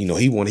Cube,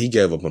 he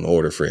gave up an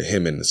order for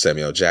him and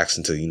Samuel L.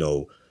 Jackson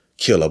to,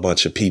 kill a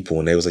bunch of people.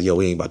 And they was like, yo,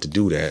 we ain't about to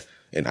do that.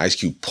 And Ice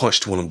Cube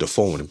punched Willem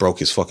Dafoe and broke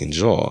his fucking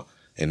jaw.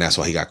 And that's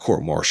why he got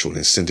court-martialed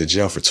and sent to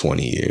jail for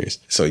 20 years.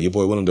 So your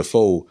boy Willem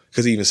Dafoe,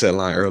 because he even said a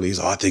line earlier, he's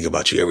like, I think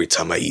about you every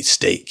time I eat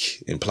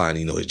steak. Implying,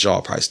 his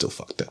jaw probably still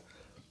fucked up.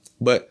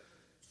 But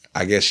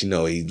I guess,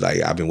 he's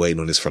like, I've been waiting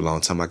on this for a long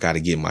time. I got to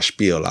get my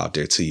spiel out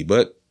there to you.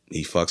 But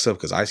he fucks up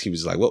because Ice Cube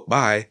is like, well,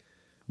 bye.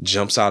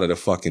 Jumps out of the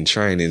fucking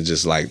train and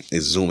just like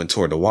is zooming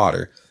toward the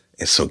water.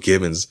 And so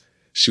Gibbons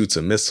shoots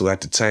a missile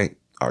at the tank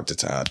or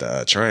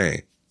the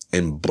train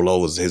and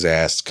blows his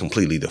ass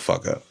completely the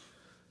fuck up.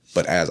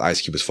 But as Ice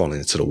Cube is falling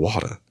into the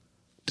water,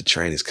 the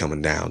train is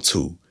coming down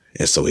too.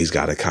 And so he's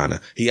got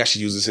to he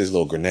actually uses his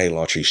little grenade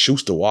launcher. He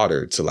shoots the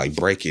water to like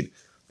break it.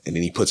 And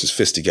then he puts his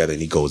fist together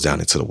and he goes down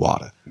into the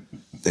water.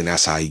 And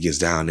that's how he gets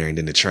down there. And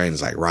then the train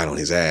is like right on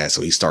his ass.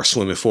 So he starts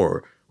swimming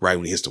forward right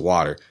when he hits the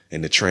water.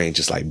 And the train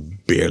just like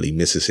barely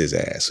misses his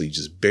ass. So he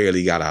just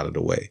barely got out of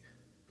the way.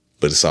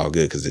 But it's all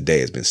good because the day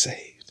has been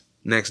saved.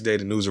 Next day,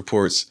 the news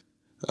reports.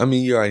 I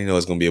mean, you already know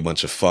it's going to be a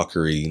bunch of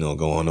fuckery,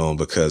 going on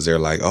because they're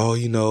like, oh,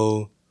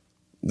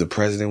 the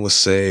president was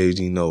saved.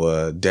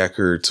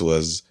 Deckard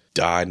was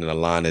died in the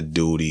line of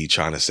duty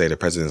trying to save the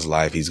president's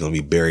life. He's going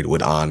to be buried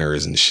with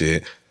honors and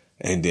shit.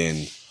 And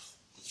then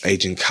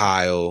Agent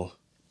Kyle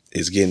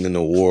is getting an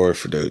award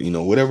for the,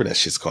 whatever that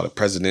shit's called, a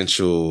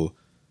presidential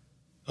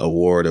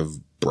award of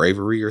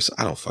bravery or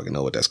something. I don't fucking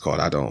know what that's called.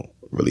 I don't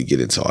really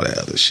get into all that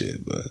other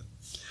shit. But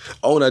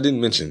and I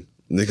didn't mention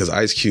because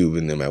Ice Cube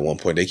and them at one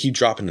point, they keep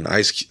dropping an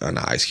Ice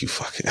Cube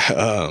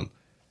fucking,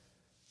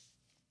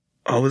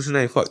 what's his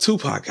name? Fuck,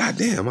 Tupac. God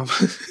damn.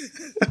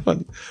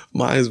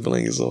 Mine is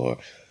blanking so hard.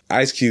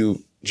 Ice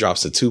Cube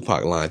drops a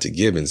Tupac line to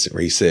Gibbons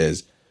where he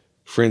says,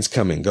 friends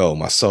come and go,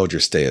 my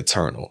soldiers stay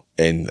eternal.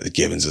 And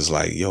Gibbons is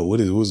like, yo, what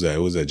was that?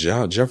 Was that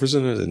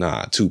Jefferson? Or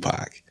nah,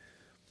 Tupac.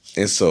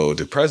 And so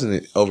the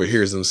president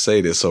overhears them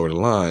say this over the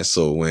line.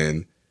 So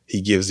when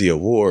he gives the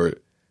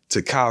award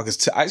to Kyle,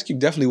 because Ice Cube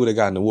definitely would have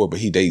gotten the award, but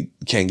they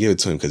can't give it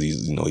to him because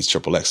he's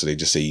XXX. So they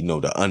just say,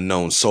 the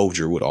unknown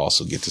soldier would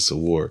also get this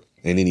award.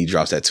 And then he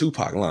drops that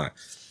Tupac line.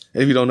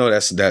 And if you don't know,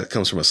 that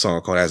comes from a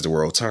song called As the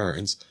World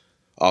Turns.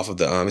 Off of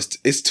the,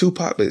 it's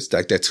Tupac, but it's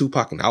like that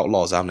Tupac and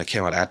Outlaws album that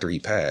came out after he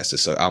passed.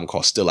 It's an album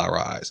called Still I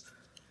Rise.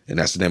 And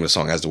that's the name of the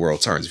song, As the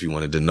World Turns, if you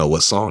wanted to know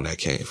what song that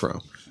came from.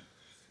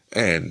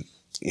 And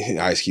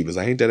Ice Cube was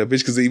like, ain't that a bitch?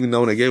 Because even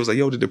though they gave was like,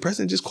 yo, did the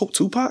president just quote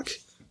Tupac?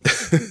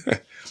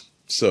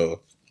 So,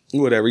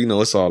 whatever,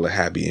 it's all a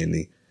happy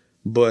ending.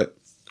 But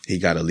he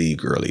got to leave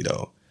early,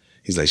 though.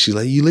 She's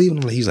like, you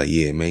leaving? He's like,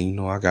 yeah, man,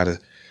 I got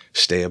to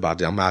stay about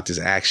that. I'm out this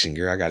action,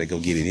 girl. I got to go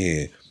get it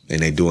in.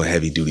 And they doing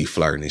heavy duty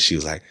flirting. And she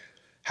was like,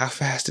 how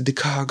fast did the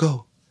car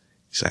go?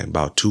 He's like,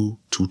 about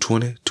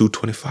 220,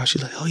 225.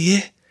 She's like, oh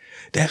yeah,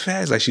 that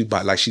fast? Like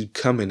she's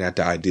coming at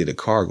the idea of the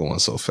car going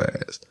so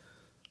fast.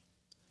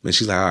 And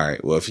she's like, all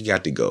right, well, if you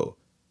got to go,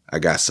 I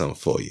got something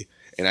for you.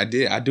 And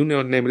I do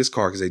know the name of this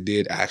car because they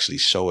did actually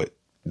show it,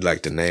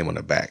 like the name on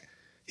the back.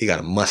 He got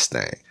a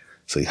Mustang.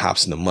 So he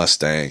hops in the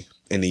Mustang.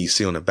 And then you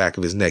see on the back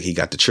of his neck, he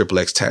got the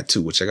XXX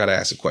tattoo, which I got to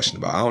ask a question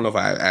about. I don't know if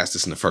I asked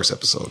this in the first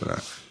episode or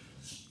not.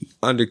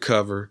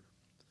 Undercover.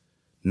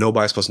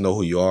 Nobody's supposed to know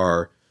who you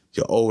are.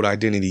 Your old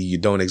identity, you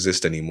don't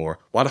exist anymore.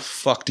 Why the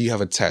fuck do you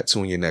have a tattoo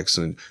on your neck?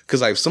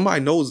 Because like if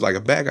somebody knows, like a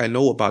bad guy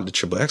know about the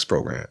XXX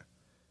program.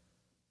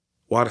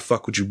 Why the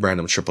fuck would you brand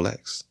them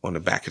XXX on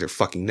the back of their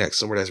fucking neck?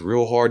 Somewhere that's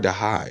real hard to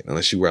hide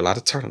unless you wear a lot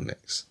of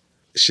turtlenecks.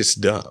 It's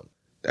just dumb.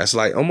 That's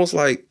like almost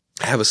like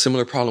I have a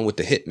similar problem with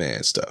the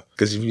Hitman stuff.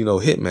 Because if you know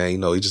Hitman, you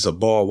know, he's just a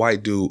bald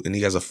white dude and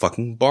he has a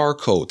fucking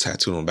barcode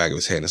tattooed on the back of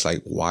his head. And it's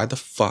like, why the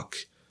fuck?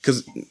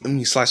 Because, I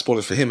mean, slight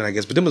spoilers for him, and I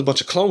guess, but them was a bunch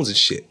of clones and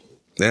shit.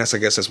 And I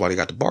guess that's why they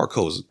got the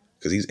barcodes,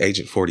 because he's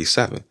Agent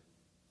 47.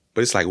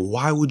 But it's like,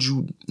 why would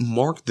you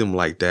mark them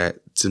like that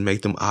to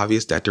make them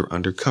obvious that they're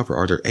undercover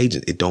or they're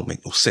agent? It don't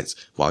make no sense.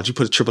 Why would you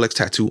put a XXX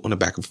tattoo on the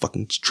back of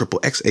fucking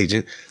XXX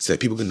agent so that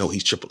people can know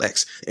he's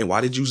XXX? And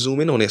why did you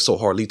zoom in on it so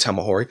hard, Lee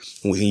Tamahori,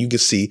 when you can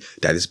see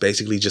that it's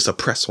basically just a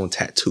press-on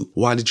tattoo?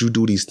 Why did you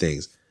do these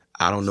things?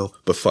 I don't know,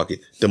 but fuck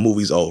it. The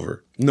movie's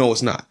over. No,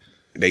 it's not.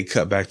 They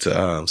cut back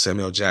to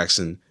Samuel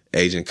Jackson.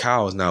 Agent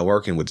Kyle is now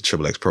working with the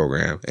XXX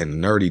program, and the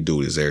nerdy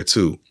dude is there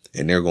too.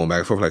 And they're going back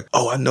and forth like,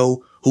 oh, I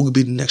know who could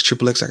be the next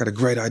XXX. I got a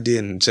great idea.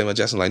 And Samuel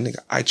Jackson like, nigga,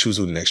 I choose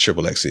who the next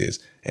XXX is.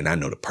 And I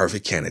know the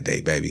perfect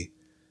candidate, baby.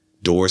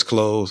 Doors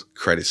close,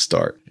 credits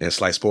start. And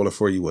slight spoiler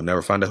for you, we'll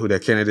never find out who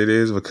that candidate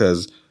is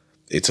because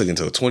it took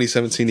until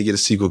 2017 to get a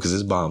sequel because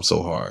it's bombed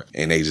so hard.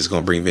 And they just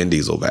going to bring Vin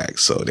Diesel back.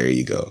 So there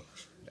you go.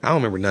 I don't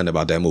remember nothing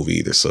about that movie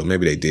either. So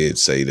maybe they did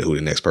say who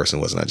the next person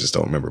was and I just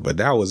don't remember. But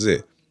that was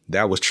it.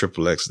 That was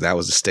XXX. That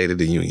was the State of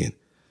the Union.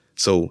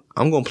 So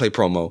I'm going to play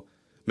promo.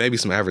 Maybe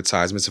some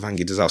advertisements if I can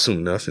get this out soon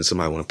enough and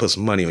somebody want to put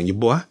some money on your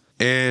boy.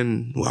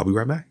 And well, I'll be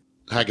right back.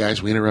 Hi,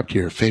 guys. We interrupt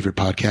your favorite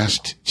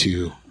podcast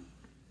to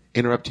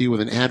interrupt you with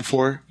an ad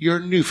for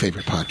your new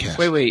favorite podcast.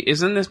 Wait.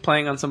 Isn't this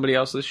playing on somebody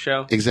else's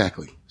show?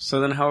 Exactly.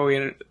 So then how are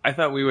we... I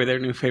thought we were their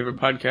new favorite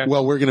podcast.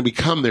 Well, we're going to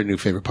become their new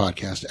favorite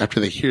podcast after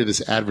they hear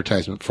this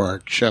advertisement for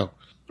our show.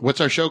 What's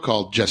our show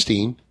called,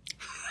 Justine?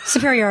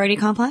 Superiority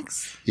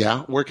Complex. Yeah.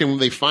 Where can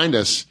they find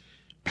us,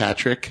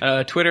 Patrick?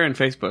 Twitter and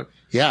Facebook.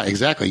 Yeah,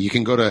 exactly. You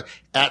can go to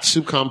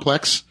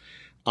 @SoupComplex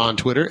on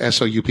Twitter,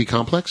 SOUP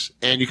Complex,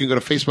 and you can go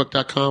to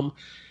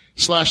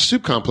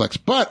Facebook.com/SoupComplex.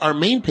 But our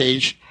main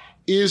page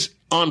is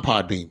on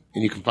Podbean,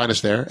 and you can find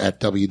us there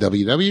at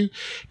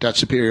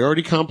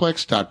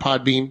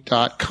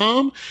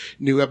www.superioritycomplex.podbean.com.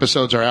 New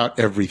episodes are out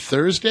every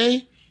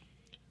Thursday.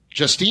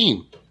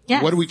 Justine,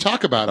 yes. What do we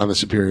talk about on the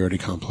Superiority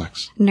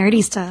Complex?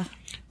 Nerdy stuff.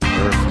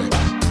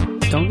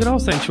 Perfect. Don't get all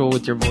sensual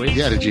with your voice.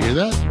 Yeah, did you hear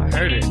that? I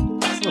heard it.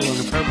 It's a little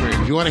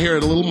inappropriate. If you want to hear a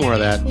little more of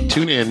that,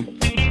 tune in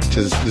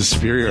to the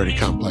Superiority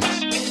Complex.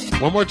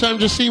 One more time,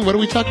 Justine, what do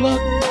we talk about?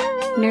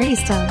 Nerdy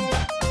stuff.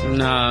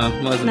 Nah,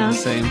 wasn't the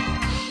same.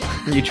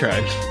 You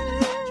tried.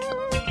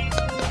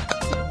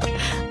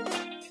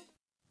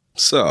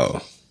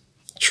 So,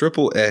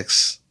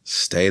 XXX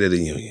State of the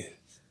Union.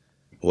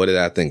 What did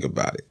I think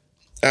about it?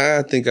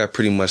 I think I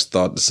pretty much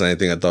thought the same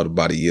thing I thought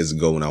about it years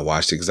ago when I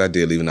watched it, because I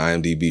did leave an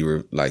IMDb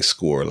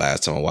score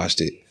last time I watched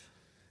it.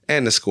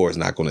 And the score is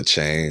not going to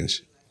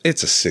change.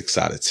 It's a 6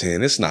 out of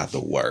 10. It's not the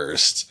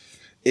worst.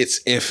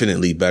 It's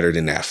infinitely better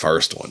than that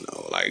first one,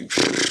 though. Like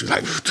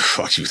what the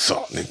fuck you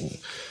thought, nigga?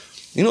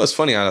 You know, it's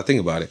funny how I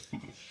think about it.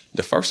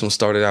 The first one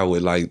started out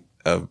with a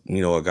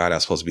guy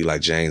that's supposed to be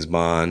like James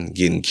Bond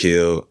getting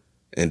killed.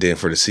 And then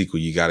for the sequel,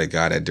 you got a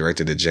guy that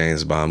directed the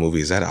James Bond movie.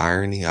 Is that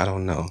irony? I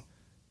don't know.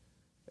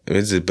 But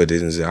it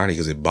is irony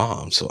because it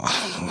bombed. So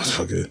I don't know what's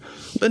fucking.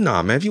 But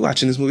nah, man, if you're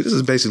watching this movie, this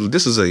is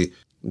a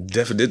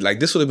definite,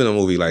 this would have been a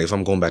movie, if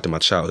I'm going back to my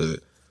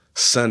childhood,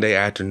 Sunday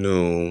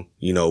afternoon,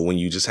 when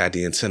you just had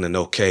the antenna,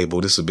 no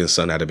cable, this would have been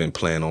something that had been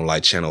playing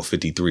on Channel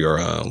 53 or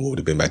what would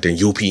have been back then,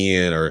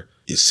 UPN or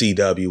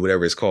CW,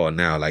 whatever it's called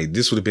now.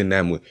 This would have been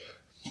that movie.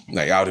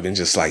 I would have been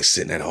just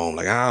sitting at home,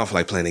 I don't feel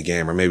like playing a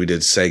game, or maybe the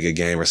Sega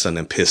game or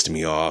something pissed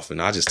me off, and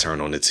I just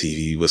turned on the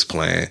TV, was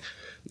playing.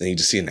 Then you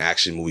just see an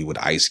action movie with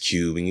Ice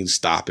Cube, and you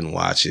stop and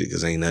watch it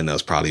because ain't nothing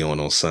else probably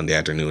on Sunday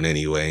afternoon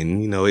anyway.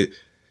 And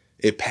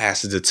it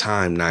passes the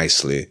time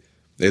nicely.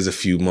 There's a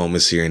few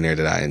moments here and there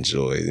that I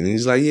enjoyed, and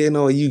he's like, yeah,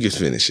 no, you can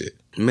finish it.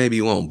 Maybe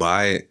you won't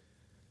buy it.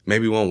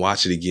 Maybe you won't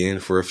watch it again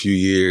for a few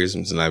years,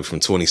 from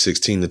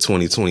 2016 to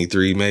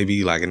 2023,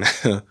 maybe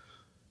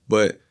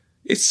but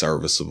it's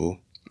serviceable.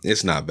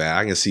 It's not bad.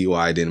 I can see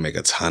why it didn't make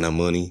a ton of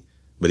money.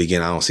 But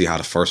again, I don't see how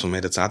the first one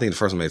made a ton. I think the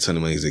first one made a ton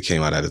of money because it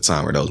came out at a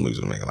time where those movies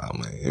would make a lot of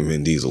money. And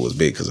Vin Diesel was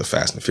big because of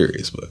Fast and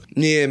Furious. But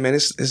yeah, man,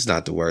 it's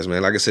not the worst,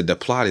 man. Like I said, the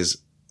plot is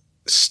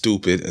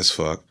stupid as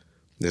fuck.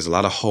 There's a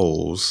lot of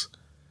holes.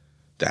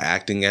 The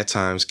acting at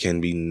times can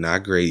be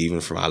not great,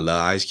 even from I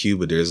love Ice Cube,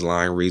 but there's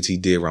line reads he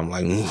did where I'm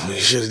like, you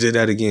should have did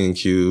that again,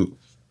 Cube.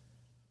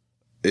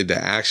 The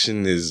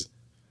action it's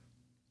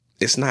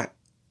not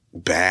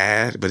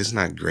bad, but it's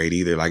not great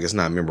either. It's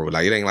not memorable.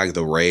 It ain't like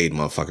The Raid,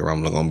 motherfucker, where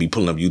I'm gonna be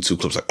pulling up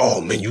YouTube clips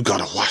oh man, you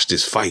gotta watch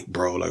this fight,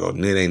 bro.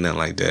 It ain't nothing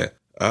like that.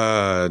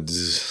 But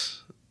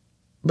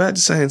at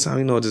the same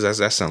time,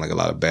 that sounds like a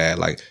lot of bad.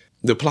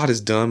 The plot is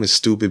dumb, it's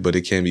stupid, but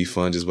it can be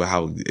fun just with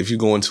if you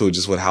go into it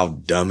just with how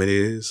dumb it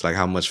is,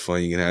 how much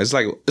fun you can have. It's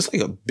like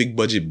a big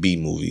budget B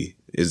movie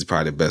is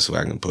probably the best way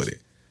I can put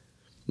it.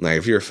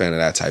 If you're a fan of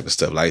that type of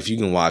stuff, if you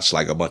can watch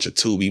a bunch of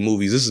Tubi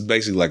movies, this is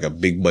basically a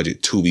big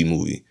budget Tubi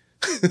movie.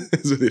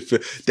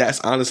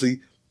 That's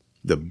honestly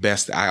the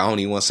best. I don't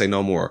even want to say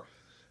no more.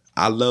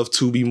 I love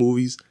Tubi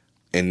movies,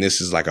 and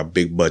this is like a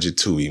big budget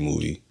Tubi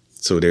movie.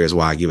 So there's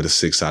why I give it a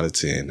 6 out of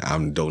 10.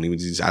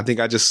 I think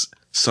I just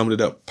summed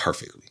it up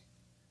perfectly.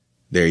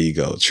 There you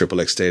go.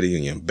 XXX State of the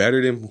Union.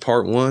 Better than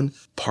part 1.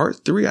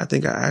 Part 3, I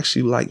think I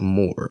actually like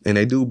more. And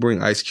they do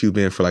bring Ice Cube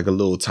in for like a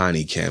little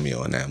tiny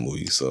cameo in that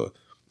movie. So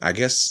I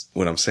guess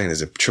what I'm saying is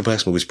that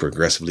XXX movies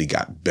progressively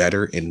got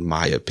better in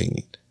my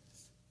opinion.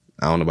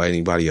 I don't know about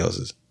anybody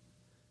else's.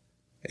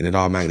 And it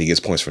automatically gets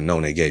points for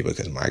knowing they gave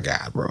because my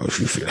God, bro.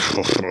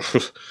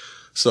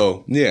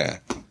 So yeah,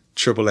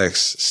 XXX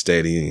State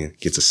of the Union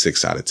gets a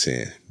 6 out of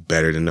 10.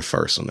 Better than the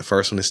first one. The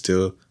first one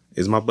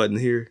is my button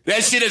here?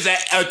 That shit is a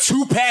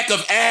 2-pack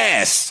of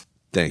ass.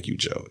 Thank you,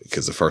 Joe,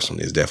 because the first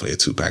one is definitely a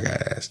 2-pack of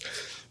ass.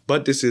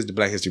 But this is the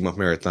Black History Month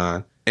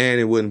Marathon,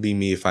 and it wouldn't be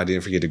me if I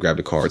didn't forget to grab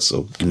the cards,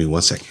 so give me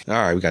 1 second.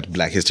 All right, we got the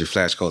Black History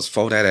flashcards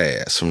for that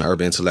ass from the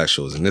Urban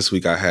Intellectuals, and this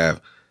week I have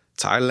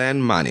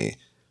Thailand Money,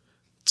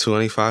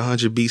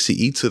 2500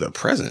 BCE to the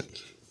present.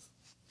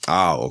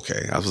 Oh,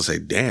 okay. I was going to say,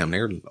 damn,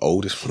 they're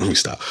old. Let me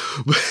stop.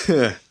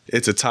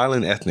 It's a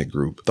Thailand ethnic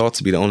group, thought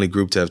to be the only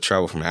group to have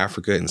traveled from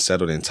Africa and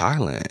settled in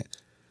Thailand.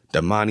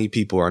 The Mani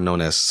people are known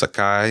as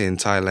Sakai in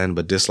Thailand,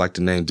 but dislike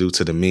the name due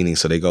to the meaning,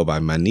 so they go by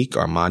Manik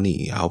or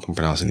Mani. I hope I'm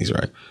pronouncing these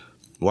right.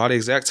 While the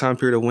exact time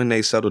period of when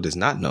they settled is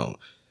not known,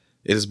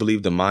 it is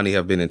believed the Mani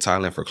have been in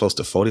Thailand for close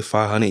to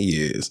 4,500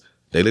 years.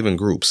 They live in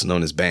groups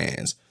known as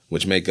bands,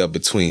 which make up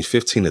between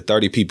 15 to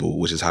 30 people,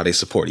 which is how they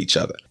support each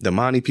other. The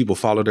Mani people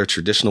follow their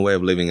traditional way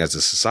of living as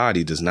the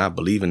society does not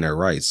believe in their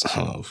rights.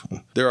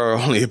 There are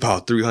only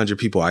about 300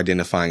 people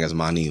identifying as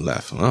Mani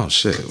left. Oh,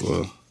 shit.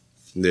 Well,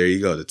 there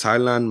you go. The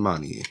Thailand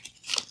Mani.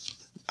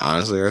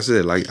 Honestly, like I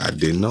said, like, I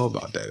didn't know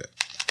about that.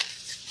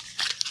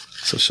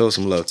 So show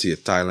some love to your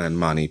Thailand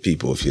Mani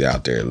people if you're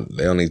out there.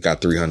 They only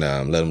got 300 of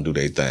them. Let them do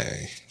their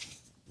thing.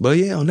 But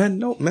yeah, on that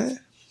note, man,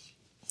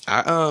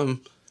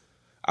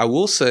 I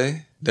will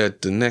say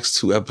that the next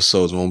 2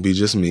 episodes won't be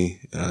just me.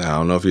 I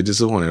don't know if you're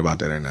disappointed about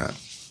that or not.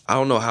 I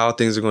don't know how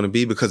things are going to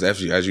be because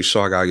as you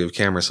saw, I got to give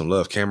Cameron some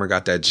love. Cameron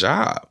got that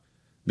job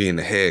being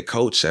the head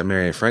coach at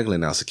Marion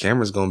Franklin now. So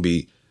Cameron's going to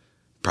be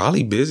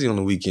probably busy on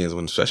the weekends,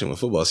 especially when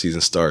football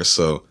season starts.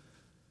 So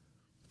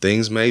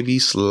things may be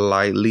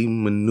slightly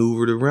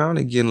maneuvered around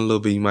again a little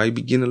bit. You might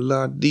be getting a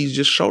lot of these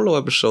just solo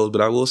episodes.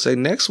 But I will say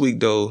next week,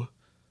 though,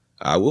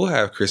 I will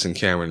have Chris and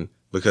Cameron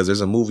because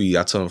there's a movie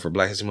I told them for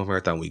Black History Month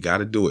Marathon. We got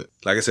to do it.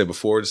 Like I said,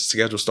 before the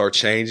schedule start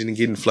changing and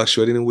getting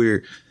fluctuating and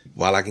weird,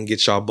 while I can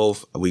get y'all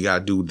both, we got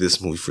to do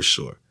this movie for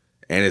sure.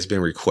 And it's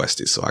been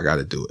requested, so I got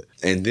to do it.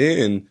 And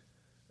then,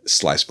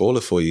 slight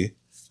spoiler for you,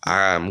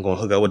 I'm going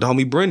to hook up with the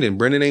homie Brendan.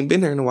 Brendan ain't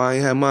been here in a while. I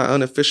ain't had my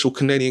unofficial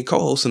Canadian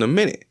me in a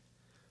minute.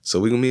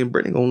 So me and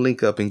Brendan going to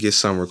link up and get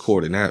something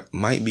recorded. That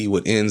might be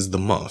what ends the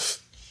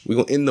month. We're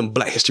going to end the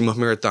Black History Month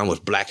Marathon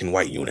with black and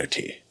white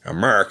unity.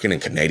 American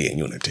and Canadian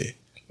unity.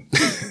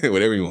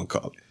 Whatever you want to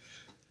call it.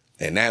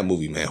 And that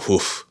movie, man,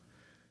 woof.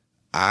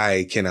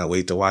 I cannot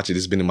wait to watch it.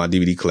 It's been in my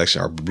DVD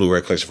collection or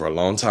Blu-ray collection for a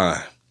long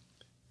time.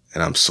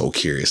 And I'm so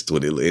curious to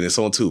it. And it's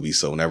on Tubi.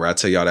 So whenever I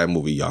tell y'all that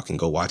movie, y'all can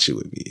go watch it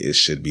with me. It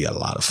should be a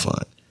lot of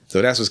fun.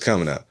 So that's what's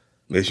coming up.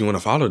 If you want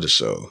to follow the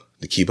show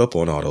to keep up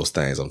on all those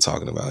things I'm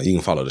talking about, you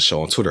can follow the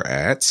show on Twitter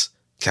at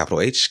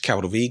capital H,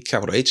 capital V,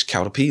 capital H,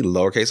 capital P,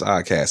 lowercase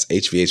Oddcast,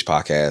 HVH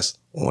Podcast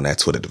on that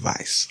Twitter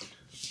device.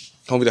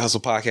 Home Video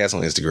Hustle Podcast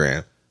on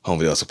Instagram. Home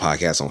Video Hustle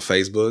Podcast on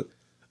Facebook.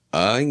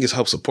 You can just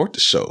help support the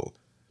show.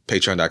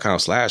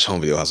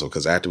 Patreon.com/Home Video Hustle.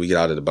 Because after we get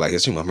out of the Black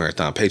History Month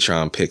Marathon,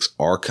 Patreon picks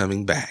are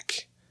coming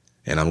back.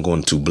 And I'm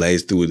going to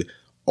blaze through it,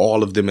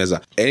 all of them and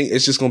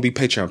it's just going to be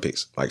Patreon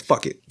picks. Like,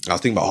 fuck it. I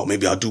was thinking about,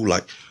 maybe I'll do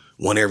like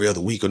one every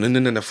other week. Or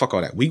no, fuck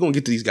all that. We going to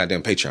get to these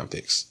goddamn Patreon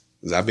picks.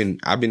 Because I've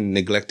been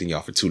neglecting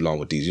y'all for too long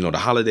with these. You know, the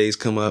holidays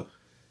come up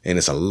and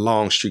it's a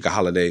long streak of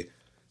holiday.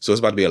 So it's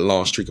about to be a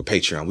long streak of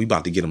Patreon. We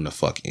about to get them the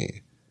fuck in.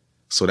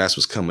 So that's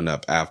what's coming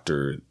up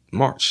after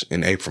March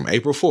and from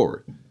April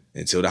forward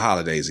until the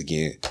holidays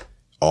again.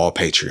 All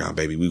Patreon,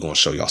 baby. We going to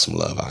show y'all some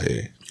love out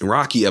here.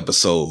 Rocky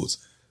episodes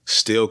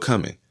still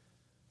coming.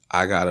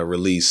 I got to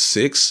release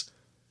 6.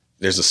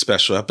 There's a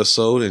special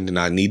episode and then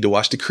I need to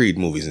watch the Creed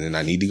movies and then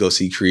I need to go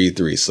see Creed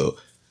 3. So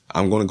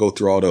I'm going to go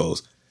through all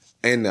those.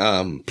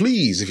 And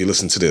please, if you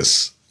listen to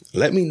this,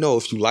 let me know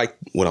if you like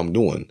what I'm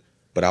doing.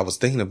 But I was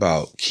thinking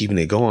about keeping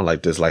it going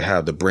like this, like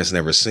have the Brent's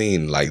Never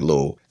Seen, like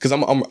little, because I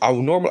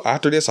normally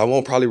after this I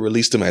won't probably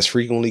release them as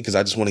frequently because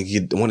I just wanted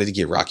to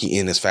get Rocky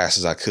in as fast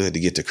as I could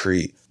to get to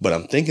Creed. But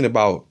I'm thinking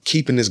about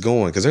keeping this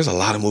going because there's a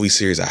lot of movie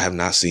series I have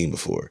not seen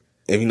before.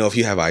 And if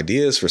you have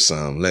ideas for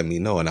some, let me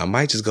know. And I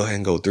might just go ahead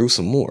and go through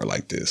some more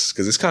like this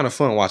because it's kind of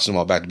fun watching them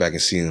all back to back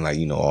and seeing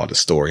all the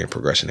story and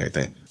progression and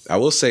everything. I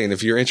will say, and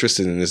if you're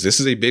interested in this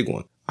is a big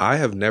one. I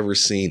have never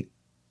seen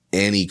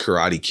any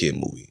Karate Kid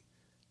movie.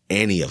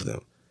 Any of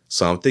them.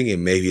 So I'm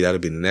thinking maybe that'll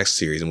be the next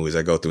series of movies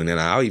I go through. And then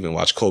I'll even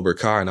watch Cobra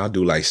Kai and I'll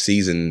do like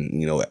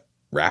season,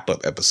 wrap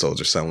up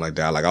episodes or something like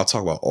that. Like I'll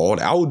talk about all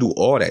that. I will do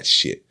all that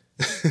shit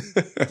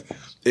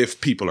if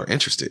people are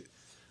interested.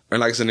 And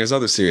like I said, there's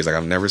other series. Like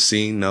I've never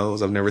seen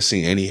those. I've never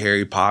seen any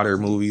Harry Potter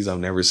movies. I've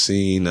never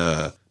seen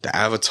the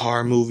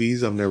Avatar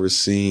movies. I've never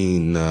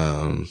seen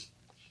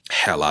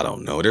hell, I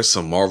don't know. There's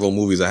some Marvel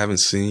movies I haven't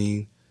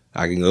seen.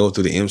 I can go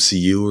through the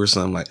MCU or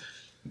something. Like,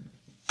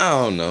 I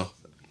don't know.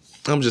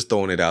 I'm just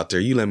throwing it out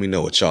there. You let me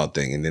know what y'all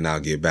think, and then I'll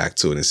get back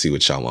to it and see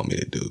what y'all want me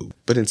to do.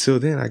 But until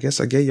then, I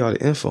guess I gave y'all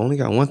the info. Only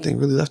got one thing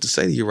really left to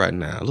say to you right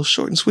now. A little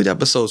short and sweet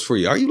episodes for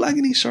you. Are you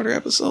liking these shorter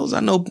episodes?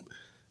 I know.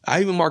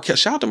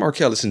 Shout out to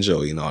Marcellus and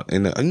Joey, and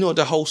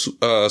the whole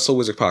Soul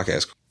Wizard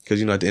podcast,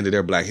 because at the end of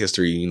their Black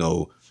History,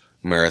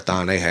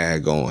 marathon they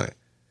had going,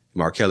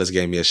 Marcellus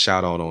gave me a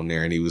shout out on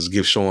there, and he was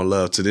showing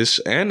love to this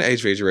and the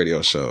HVH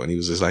radio show, and he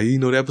was just like,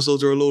 the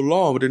episodes are a little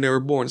long, but they're never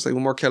boring. It's like,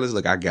 well, Marcellus,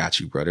 look, I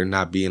got you, bro. They're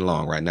not being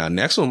long right now.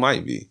 Next one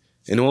might be,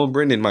 and the one with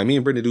Brendan me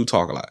and Brendan do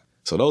talk a lot,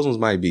 so those ones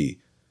might be.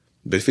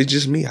 But if it's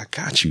just me, I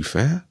got you,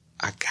 fam.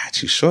 I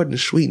got you, short and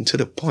sweet and to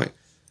the point.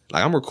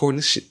 Like I'm recording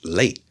this shit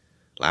late.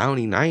 I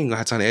ain't gonna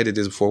have time to edit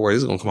this before work.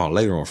 This is gonna come out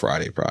later on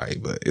Friday probably,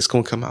 but it's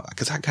gonna come out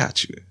because I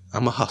got you.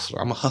 I'm a hustler.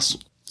 I'm a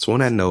hustle. So on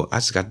that note, I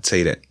just got to tell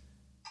you that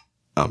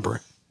I'm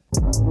Brent.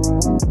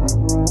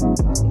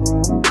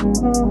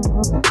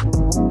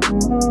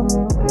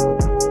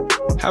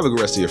 Have a good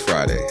rest of your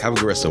Friday. Have a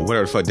good rest of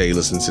whatever the fuck day you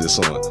listen to this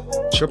on.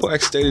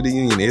 XXX State of the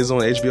Union is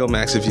on HBO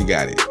Max if you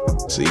got it,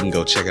 so you can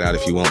go check it out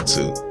if you want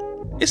to.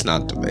 It's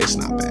not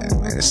bad,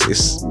 man.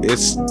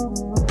 It's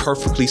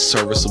perfectly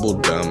serviceable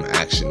dumb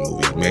action movie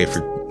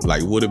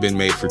would have been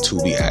made for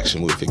Tubi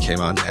action movie if it came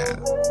out now.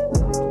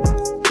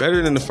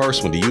 Better than the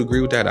first one. Do you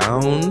agree with that? I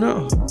don't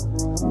know.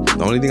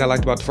 The only thing I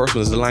liked about the first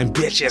one is the line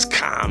 "bitches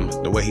calm."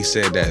 The way he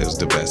said that is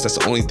the best. That's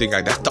the only thing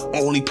that's the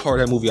only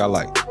part of that movie I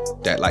like.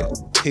 That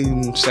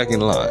 10-second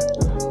line.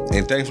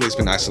 And thankfully it's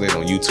been isolated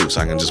on YouTube,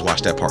 so I can just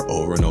watch that part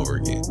over and over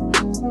again.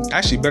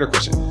 Actually, better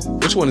question.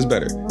 Which one is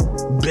better?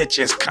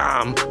 Bitches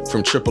Calm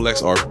from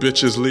XXX or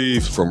Bitches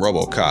Leave from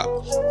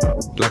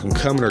RoboCop? Like I'm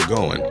coming or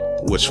going?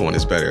 Which one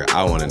is better?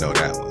 I want to know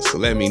that one. So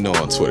let me know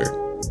on Twitter.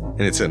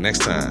 And until next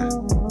time,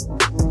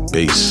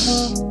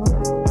 peace.